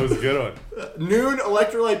 Oh, that was a good one. Noon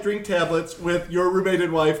Electrolyte Drink Tablets with your roommate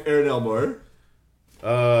and wife, Erin Elmore.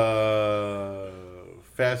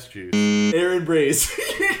 Fast Juice. Aaron Breeze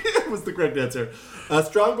was the correct answer.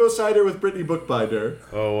 Strongbow Cider with Brittany Bookbinder.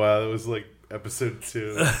 Oh wow, that was like episode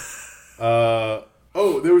 2.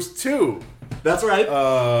 There was 2. That's right.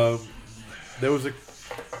 There was a.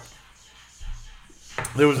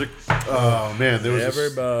 Everybody.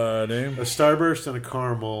 A Starburst and a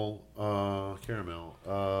caramel. I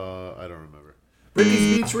don't remember.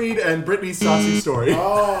 Brittany's Beach Read and Brittany's Saucy Story.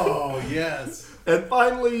 Oh yes. And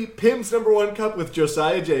finally, Pim's #1 cup with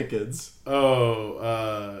Josiah Jenkins.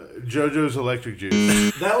 JoJo's Electric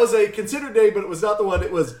Juice. That was a considered name, but it was not the one.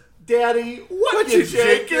 It was Daddy What You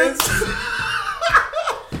Jenkins.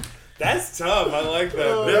 That's tough. I like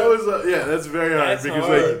that. That was that's very hard That's because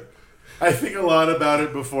hard. like I think a lot about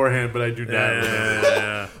it beforehand, but I do not remember.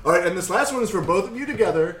 Yeah. All right, and this last one is for both of you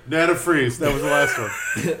together. Nana Freeze. That was the last one.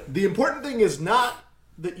 The important thing is not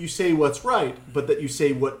that you say what's right, but that you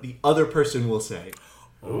say what the other person will say.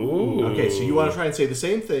 Ooh. Okay, so you want to try and say the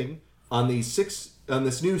same thing on this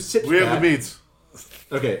new sip We have pack. the meats.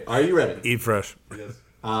 Okay, are you ready? Eat fresh. Yes.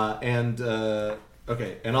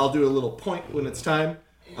 Okay, and I'll do a little point when it's time.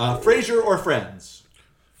 Frasier or Friends?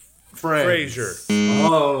 Friends. Frasier.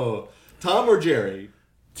 Oh, Tom or Jerry?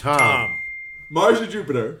 Tom. Mars or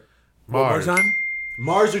Jupiter? Mars. More time?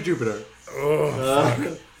 Mars or Jupiter?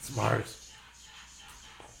 It's Mars.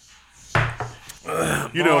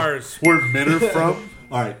 You Mars. know where men are from?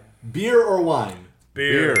 All right, beer or wine?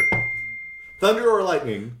 Beer. Thunder or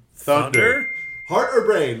lightning? Thunder. Heart or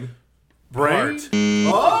brain? Brain.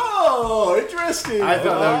 Oh, interesting. I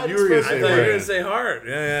thought you were going to I say thought you were brain. going to say heart.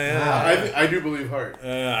 Yeah. I do believe heart. I but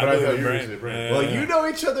I believe thought you were brain. going to say brain. Well, you know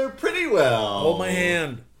each other pretty well. Hold my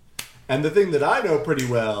hand. And the thing that I know pretty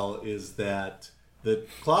well is that the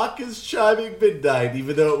clock is chiming midnight,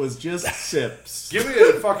 even though it was just sips. Give me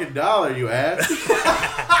a fucking dollar, you ass.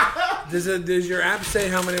 Does your app say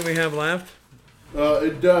how many we have left?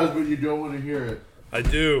 It does, but you don't want to hear it. I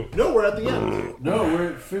do. No, we're at the end. No,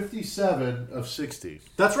 we're at 57 of 60.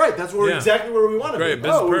 That's right. That's where Yeah. exactly where we want to Great. be.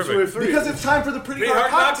 This is So we have perfect. 3. Because it's time for the pretty Pretty hard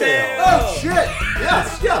hard cocktail. cocktail. Oh shit!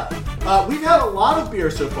 Yes, yeah. We've had a lot of beer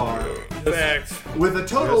so far, Fact. with a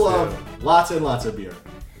total Yes, of lots and lots of beer.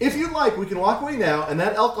 If you'd like, we can walk away now, and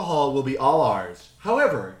that alcohol will be all ours.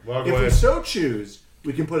 However, Walk if away. we so choose,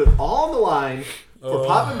 we can put it all on the line for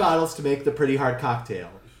popping bottles to make the pretty hard cocktail.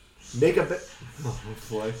 Make a oh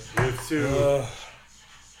boy. We have 2.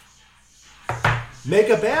 Make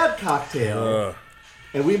a bad cocktail,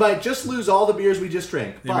 and we might just lose all the beers we just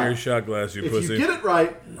drank. Give me your But shot glass, you if pussy. you get it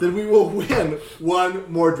right, then we will win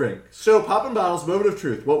one more drink. So, popping bottles, moment of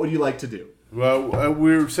truth. What would you like to do? Well,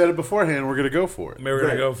 we said it beforehand. We're going to go for it. Maybe we're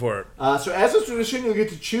going to Great. go for it. So, as is tradition, you'll get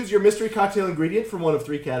to choose your mystery cocktail ingredient from one of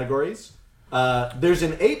 3 categories. There's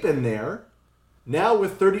an ape in there, now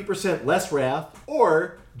with 30% less wrath,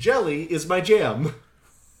 or jelly is my jam.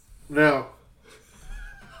 Now,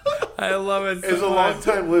 I love it. as a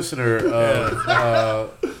long-time listener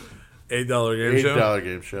of $8 game show. $8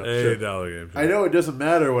 game show, $8 game show. I know it doesn't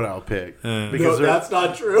matter what I'll pick No, because that's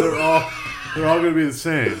not true. they're all going to be the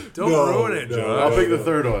same. Don't No, ruin it, no. Joe. I'll pick the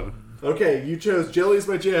third one. Okay, you chose jelly is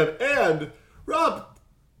my jam, and Rob,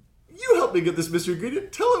 you help me get this mystery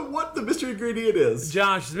ingredient. Tell him what the mystery ingredient is.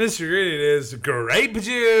 Josh, the mystery ingredient is grape juice.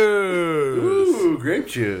 Ooh, grape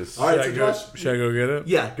juice. All right, so Josh. Should I go get it?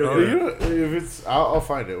 Yeah, go get it. If it's, I'll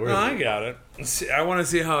find it. Where No, is I it? got it. See, I want to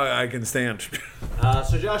see how I can stand.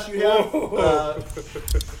 So Josh, you have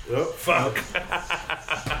Fuck.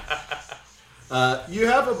 you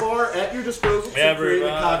have a bar at your disposal to create a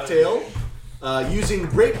cocktail using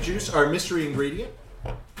grape juice, our mystery ingredient.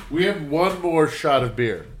 We have one more shot of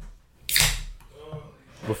beer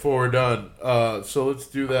before we're done. So let's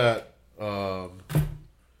do that.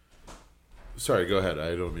 Sorry, go ahead.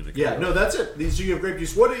 I don't mean to. Yeah, no, that's it. So you have grape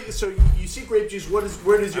juice. So you see grape juice. Where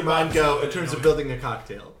does your mind go in terms of building a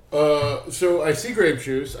cocktail? So I see grape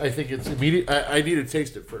juice. I think it's immediate. I need to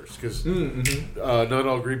taste it first because not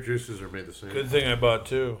all grape juices are made the same. Good thing I bought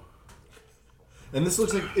two. And this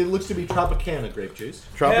looks to be Tropicana grape juice.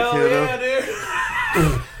 Tropicana. Hell yeah,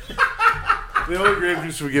 dude. The only grape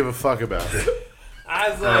juice we give a fuck about. I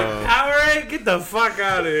was like, Powerade, get the fuck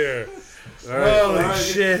out of here. Holy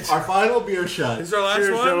shit. Our final beer shot. This is our last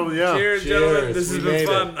Cheers, one? gentlemen, yeah. Cheers, Cheers. gentlemen. This We has been made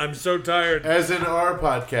fun. it. I'm so tired. As in our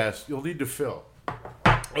podcast, you'll need to fill.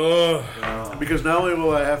 Ugh. Because not only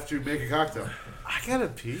will I have to make a cocktail, I gotta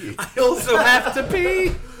pee. I also have to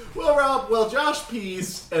pee. Well, Rob, Josh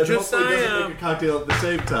pees and Just hopefully doesn't saying. make a cocktail at the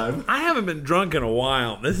same time. I haven't been drunk in a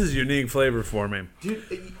while. This is unique flavor for me.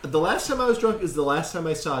 Dude, the last time I was drunk is the last time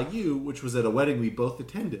I saw you, which was at a wedding we both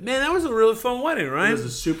attended. Man, that was a really fun wedding, It right? was a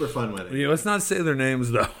super fun wedding. Yeah, let's not say their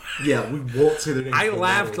names, though. Yeah, we won't say their names. I but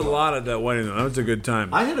laughed a we will. lot at that wedding, though. That was a good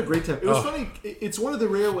time. I had a great time. It was funny. It's one of the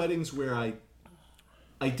rare weddings where I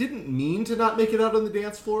didn't mean to not make it out on the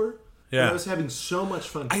dance floor. Yeah. But I was having so much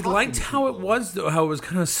fun. I talking liked to how it people. was, though, how it was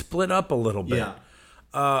kind of split up a little bit.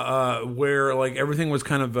 Yeah. Where, like, everything was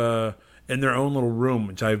kind of in their own little room,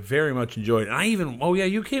 which I very much enjoyed. And I even,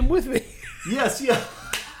 you came with me. Yes, yeah.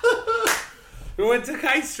 We went to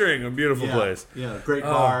Kite String, a beautiful place. Yeah, great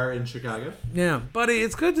bar in Chicago. Yeah, buddy,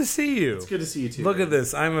 it's good to see you. It's good to see you too. Look at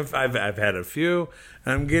this. I've had a few.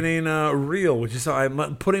 I'm getting real, which is how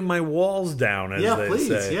I'm putting my walls down, as they please.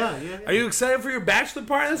 say. Yeah. Are you excited for your bachelor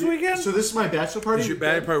party this weekend? So this is my bachelor party. This is your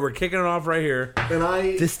bachelor party. We're kicking it off right here.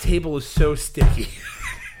 And This table is so sticky.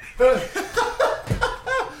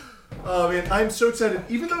 Oh man, I'm so excited.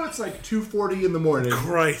 Even though it's like 2:40 in the morning,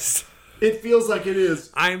 Christ. it feels like it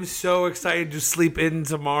is. I'm so excited to sleep in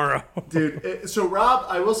tomorrow. Dude, so Rob,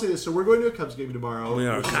 I will say this. So we're going to a Cubs game tomorrow. We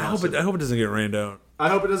are. which is I awesome. hope it doesn't get rained out. I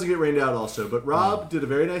hope it doesn't get rained out also. But Rob did a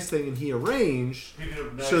very nice thing, and he arranged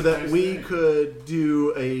so that we could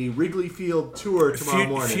do a Wrigley Field tour tomorrow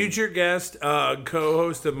morning. Future guest,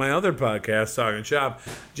 co-host of my other podcast, Talking Shop,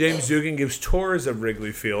 James Dugan gives tours of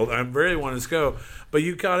Wrigley Field. I really wanted to go, but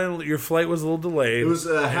you got in. Your flight was a little delayed. It was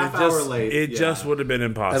a and half it just- hour late, It yeah. just would have been I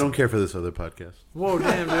impossible. don't care for this other podcast. Whoa,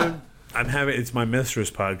 damn, dude! It's my mistress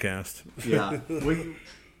podcast. Yeah,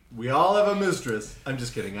 we all have a mistress. I'm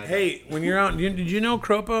just kidding. Hey, when you're out, did you know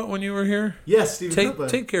Kropa when you were here? Yes, Stephen Krupa.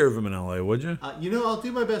 Take care of him in LA, would you? I'll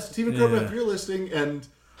do my best. Stephen Krupa, if you're listening, and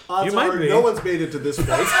odds You might are be. no one's made it to this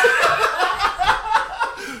place.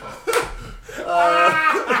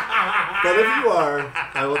 But if you are,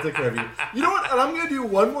 I will take care of you. You know what? And I'm going to do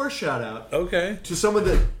one more shout out Okay. to someone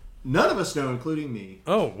that none of us know, including me.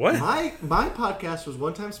 Oh, what? My podcast was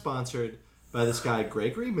one time sponsored by this guy,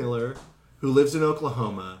 Gregory Miller, who lives in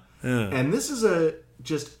Oklahoma. Yeah. And this is a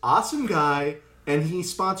just awesome guy, and he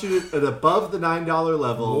sponsored it at above the $9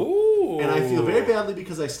 level. Ooh. And I feel very badly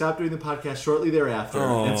because I stopped doing the podcast shortly thereafter.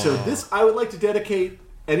 And so I would like to dedicate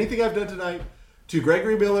anything I've done tonight to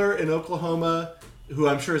Gregory Miller in Oklahoma, who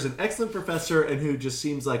I'm sure is an excellent professor and who just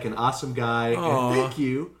seems like an awesome guy. And thank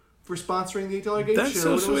you for sponsoring the $8 Game That's Show so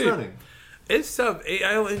when it was sweet. running. It's tough.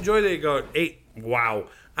 I enjoyed it. Wow.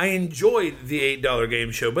 I enjoyed the $8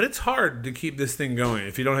 game show, but it's hard to keep this thing going.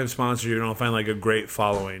 If you don't have sponsors, you don't find like a great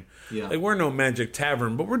following. Yeah. Like we're no Magic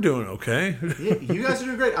Tavern, but we're doing okay. Yeah, you guys are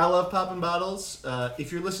doing great. I love popping bottles.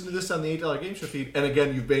 If you're listening to this on the $8 Game Show feed, and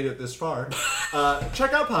again, you've made it this far,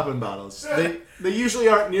 check out popping bottles. They usually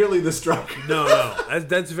aren't nearly this drunk. No,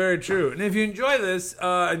 that's very true. And if you enjoy this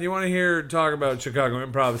and you want to hear talk about Chicago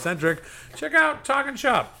Improv Centric, check out Talking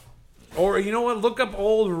Shop. Or, you know what? Look up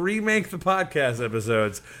old Remake the Podcast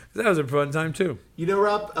episodes. That was a fun time, too. You know,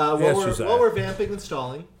 Rob, Yes, while we're vamping and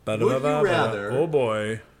stalling, would you rather... Oh,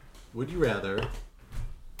 boy. Would you rather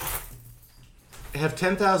have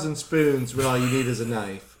 10,000 spoons when all you need is a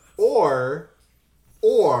knife, or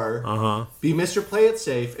be Mr. Play It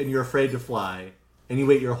Safe and you're afraid to fly, and you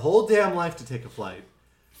wait your whole damn life to take a flight,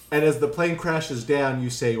 and as the plane crashes down, you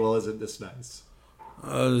say, well, isn't this nice?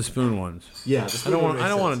 The spoon ones. Yeah, I don't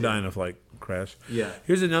want to die in a flight crash. Yeah.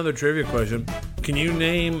 Here's another trivia question. Can you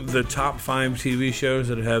name the top 5 TV shows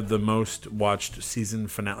that have the most watched season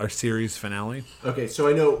finale or series finale? Okay, so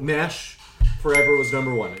I know MASH Forever was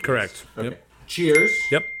number 1. Correct. Okay. Yep. Cheers.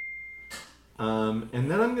 Yep. And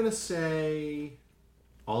then I'm gonna say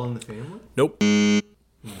All in the Family. Nope.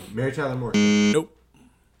 Mary Tyler Moore. Nope.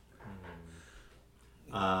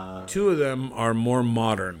 2 of them are more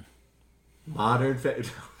modern. Modern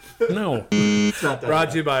No. It's not that Brought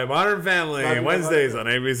bad. to you by Modern Family, Brought to you by Wednesdays on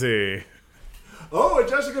ABC. Oh, and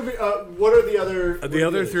Jessica, what are the other... The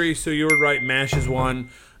other 3, so you were right. MASH is 1.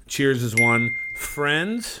 Cheers is 1.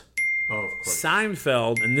 Friends, Oh, of course.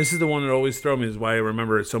 Seinfeld, and this is the one that always throws me, is why I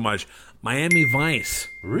remember it so much. Miami Vice.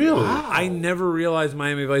 Really? I never realized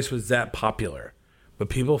Miami Vice was that popular. But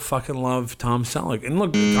people fucking love Tom Selleck. And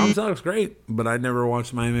look, Tom Selleck's great, but I never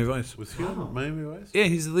watched Miami Vice. Was he on Miami Vice? Yeah,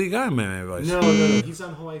 he's the lead guy in Miami Vice. No. He's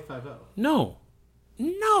on Hawaii Five-0. No,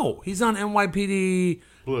 he's on NYPD.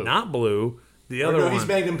 Blue. Not Blue. The other no, one. he's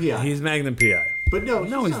Magnum P.I. He's Magnum P.I. But no,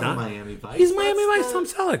 he's not not. Miami Vice. He's Miami That's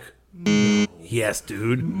Vice. Tom Selleck. Yes,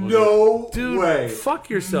 dude. No Dude, way. fuck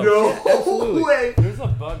yourself. No Yeah, absolutely. way. There's a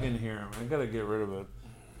bug in here. I gotta get rid of it.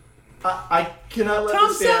 I cannot let Tom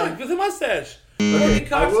this stand. Selleck with a mustache. Okay,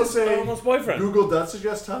 I will Cox's say, almost boyfriend. Google does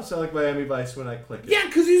suggest Tom Selleck Miami Vice when I click it. Yeah,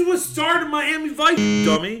 because he was starred in Miami Vice,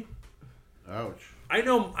 dummy. Ouch. I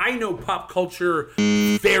know pop culture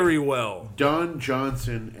very well. Don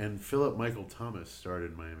Johnson and Philip Michael Thomas starred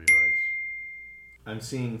in Miami Vice. I'm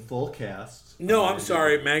seeing full cast. No, I'm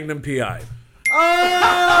sorry, Magnum P.I.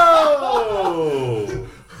 Oh!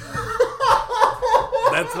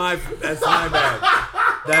 That's my bad.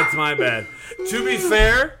 That's my bad. To be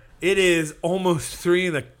fair, it is almost 3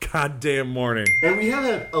 in the goddamn morning. And we have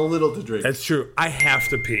had a little to drink. That's true. I have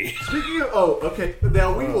to pee. Speaking of, okay,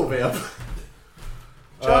 now we will vamp.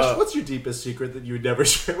 Josh, what's your deepest secret that you would never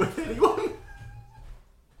share with anyone?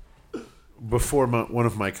 Before one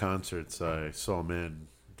of my concerts, I saw a man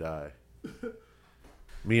die.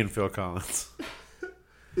 Me and Phil Collins.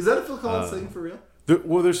 Is that a Phil Collins thing for real?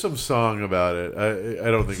 Well, there's some song about it.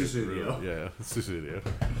 I don't think it's Sussudio. real. Yeah, it's Sussudio.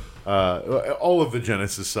 All of the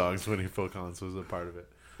Genesis songs when Phil Collins was a part of it.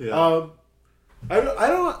 Yeah.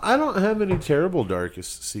 I don't have any terrible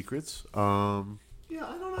darkest secrets. Yeah,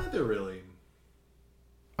 I don't either, really.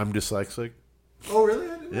 I'm dyslexic. Oh, really?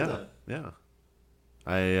 I didn't know Yeah,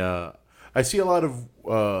 that. yeah. I see a lot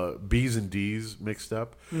of B's and D's mixed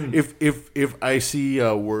up. If I see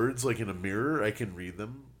words like in a mirror, I can read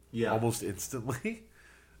them almost instantly.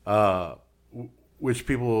 Which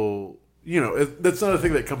people, that's not a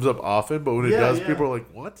thing that comes up often, but when it does, people are like,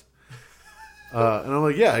 "What?" And I'm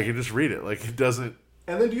like, "Yeah, I can just read it." Like it doesn't.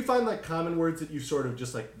 And then do you find like common words that you sort of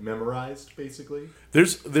just like memorized, basically?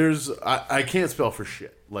 I can't spell for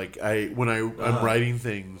shit. Like when I'm writing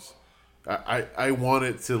things. I want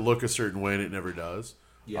it to look a certain way, and it never does.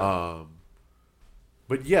 Yeah.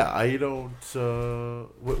 But yeah, I don't.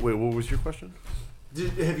 Wait, what was your question?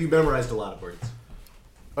 Have you memorized a lot of words?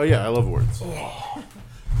 Oh yeah, I love words.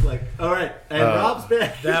 Like, all right, and Rob's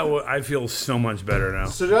back. I feel so much better now.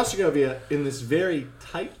 So, Josh Segovia, in this very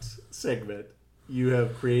tight segment, you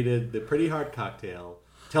have created the Pretty Hard Cocktail.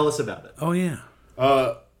 Tell us about it. Oh yeah.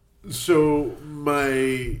 So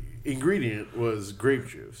my ingredient was grape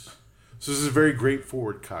juice. So this is a very grape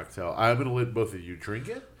forward cocktail. I'm going to let both of you drink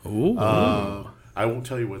it. Ooh. I won't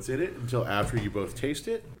tell you what's in it until after you both taste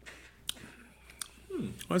it.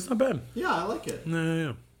 Well, it's not bad. Yeah, I like it.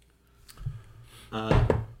 Yeah.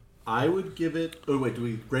 I would give it... Oh, wait, do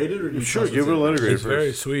we grade it? Or do you Sure, give it a letter grade It's first.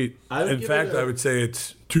 very sweet. I would In give fact, it a- I would say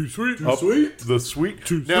it's too sweet. Too sweet? The sweet.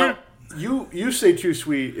 Too Now, you say too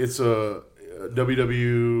sweet. It's a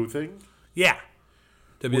WW thing. Yeah.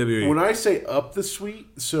 WWE. When I say up the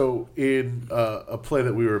sweet, so in a play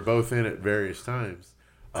that we were both in at various times,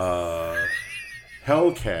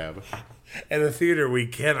 Hell Cab. At a theater we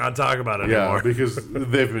cannot talk about Yeah, anymore. because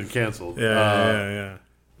they've been canceled. Yeah.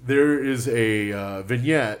 There is a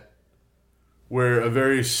vignette where a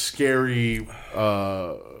very scary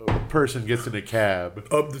person gets in a cab.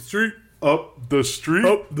 Up the street. Up the street.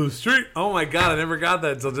 Up the street. Oh my god, I never got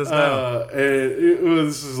that until just now. And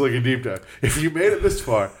this is like a deep dive. If you made it this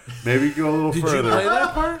far, maybe go a little Did further. you play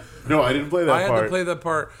that part? No, I didn't play that I part. had to play that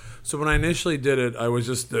part. So when I initially did it, I was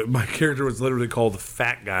just my character was literally called the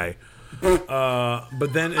Fat Guy.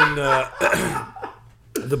 But then in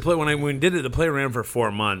the play when we did it, the play ran for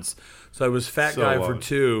 4 months. So I was Fat So Guy long. for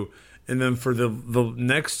 2, and then for the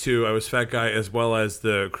next 2, I was Fat Guy as well as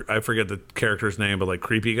I forget the character's name, but like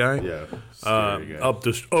Creepy Guy. Yeah, scary guy. Up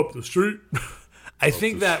the street. I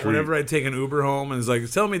think the that street. whenever I take an Uber home and it's like,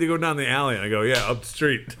 tell me to go down the alley, and I go, yeah, up the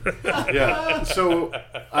street. Yeah. So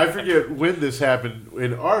I forget when this happened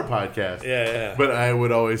in our podcast. Yeah. But I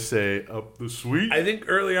would always say up the suite. I think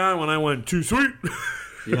early on when I went too sweet.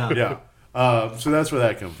 Yeah. Yeah. So that's where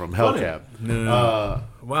that come from. Hellcat.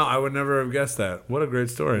 Wow, I would never have guessed that. What a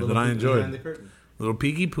great story that I Behind the enjoyed. curtain. Little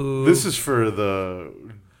peeky poo. This is for the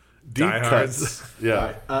deep Diehards. cuts.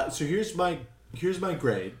 Yeah. So here's my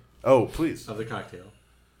grade Oh, please. of the cocktail.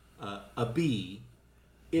 A B.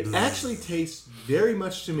 It actually tastes very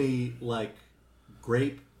much to me like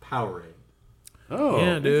grape Powerade. Oh,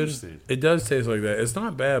 yeah, dude. interesting. It does taste like that. It's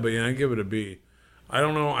not bad, but yeah, I give it a B. I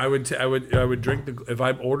don't know. I would drink the. If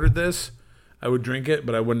I ordered this, I would drink it,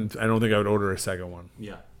 but I wouldn't. I don't think I would order a second one.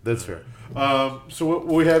 Yeah. That's fair. So what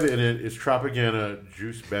we have in it is Tropicana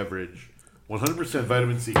juice beverage, 100%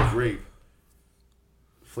 vitamin C grape,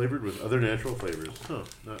 flavored with other natural flavors. Huh?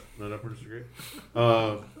 Not 100% grape.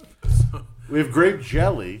 We have grape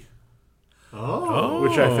jelly,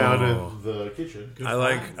 which I found in the kitchen. I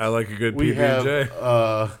like a good We have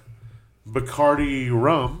PB&J. Bacardi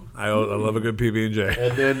rum, I love a good PB&J.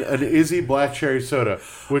 and then an Izzy black cherry soda,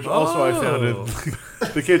 which also I found in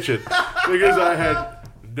the kitchen because I had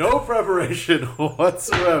no preparation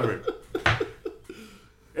whatsoever.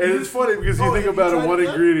 And it's funny because you think about it, one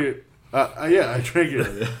ingredient. Yeah, I drank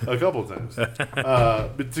it a couple times. But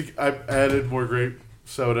I added more grape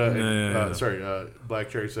soda and black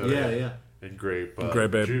cherry soda. And grape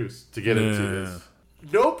juice to get into this.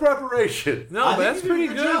 No preparation. No, I think that's you did a pretty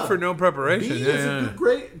good good job. for no preparation. B is a good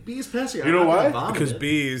grade. B is passing. You know why? Because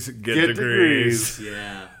bees get degrees.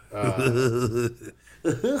 Yeah.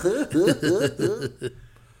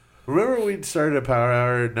 Remember we started a power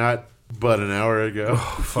hour not but an hour ago?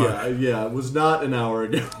 Yeah. It was not an hour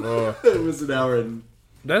ago. It was an hour and.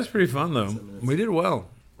 That's pretty fun, though. We did well.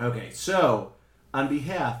 Okay, so on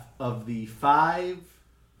behalf of the 5-ounce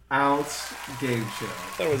game show,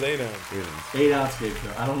 That was 8 ounce. 8-ounce game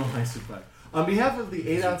show. I don't know why I said 5. On behalf of the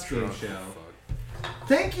 8-ounce game show,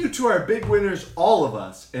 thank you to our big winners, all of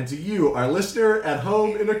us, and to you, our listener at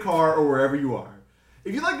home, in a car, or wherever you are.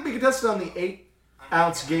 If you'd like to be contested on the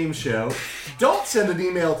 8-ounce game show, don't send an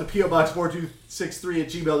email to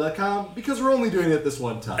POBox4263@gmail.com because we're only doing it this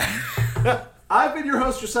one time. I've been your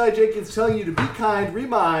host, Josiah Jenkins, telling you to be kind,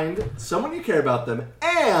 remind someone you care about them,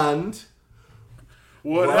 and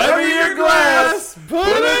Whatever your glass, put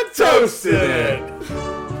a toast in it.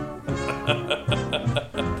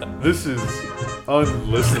 This is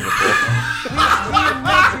unlistenable.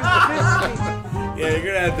 Yeah, you're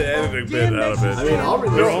going to have to edit a bit out of it. I mean, I'll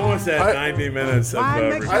read We're this. almost at 90 minutes of I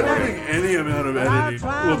don't recording. think any amount of editing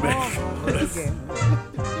will make.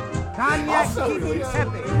 Cognac keeps you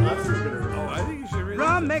happy. Oh, I think you should read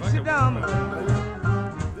Rum makes you dumb.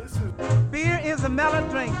 Beer is a mellow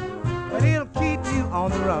drink, but it'll keep you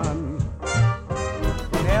on the run.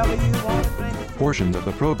 Whenever you want to drink it. Portions of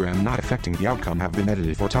the program not affecting the outcome have been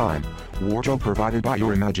edited for time. Wardrobe provided by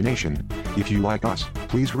your imagination. If you like us,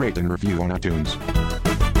 please rate and review on iTunes.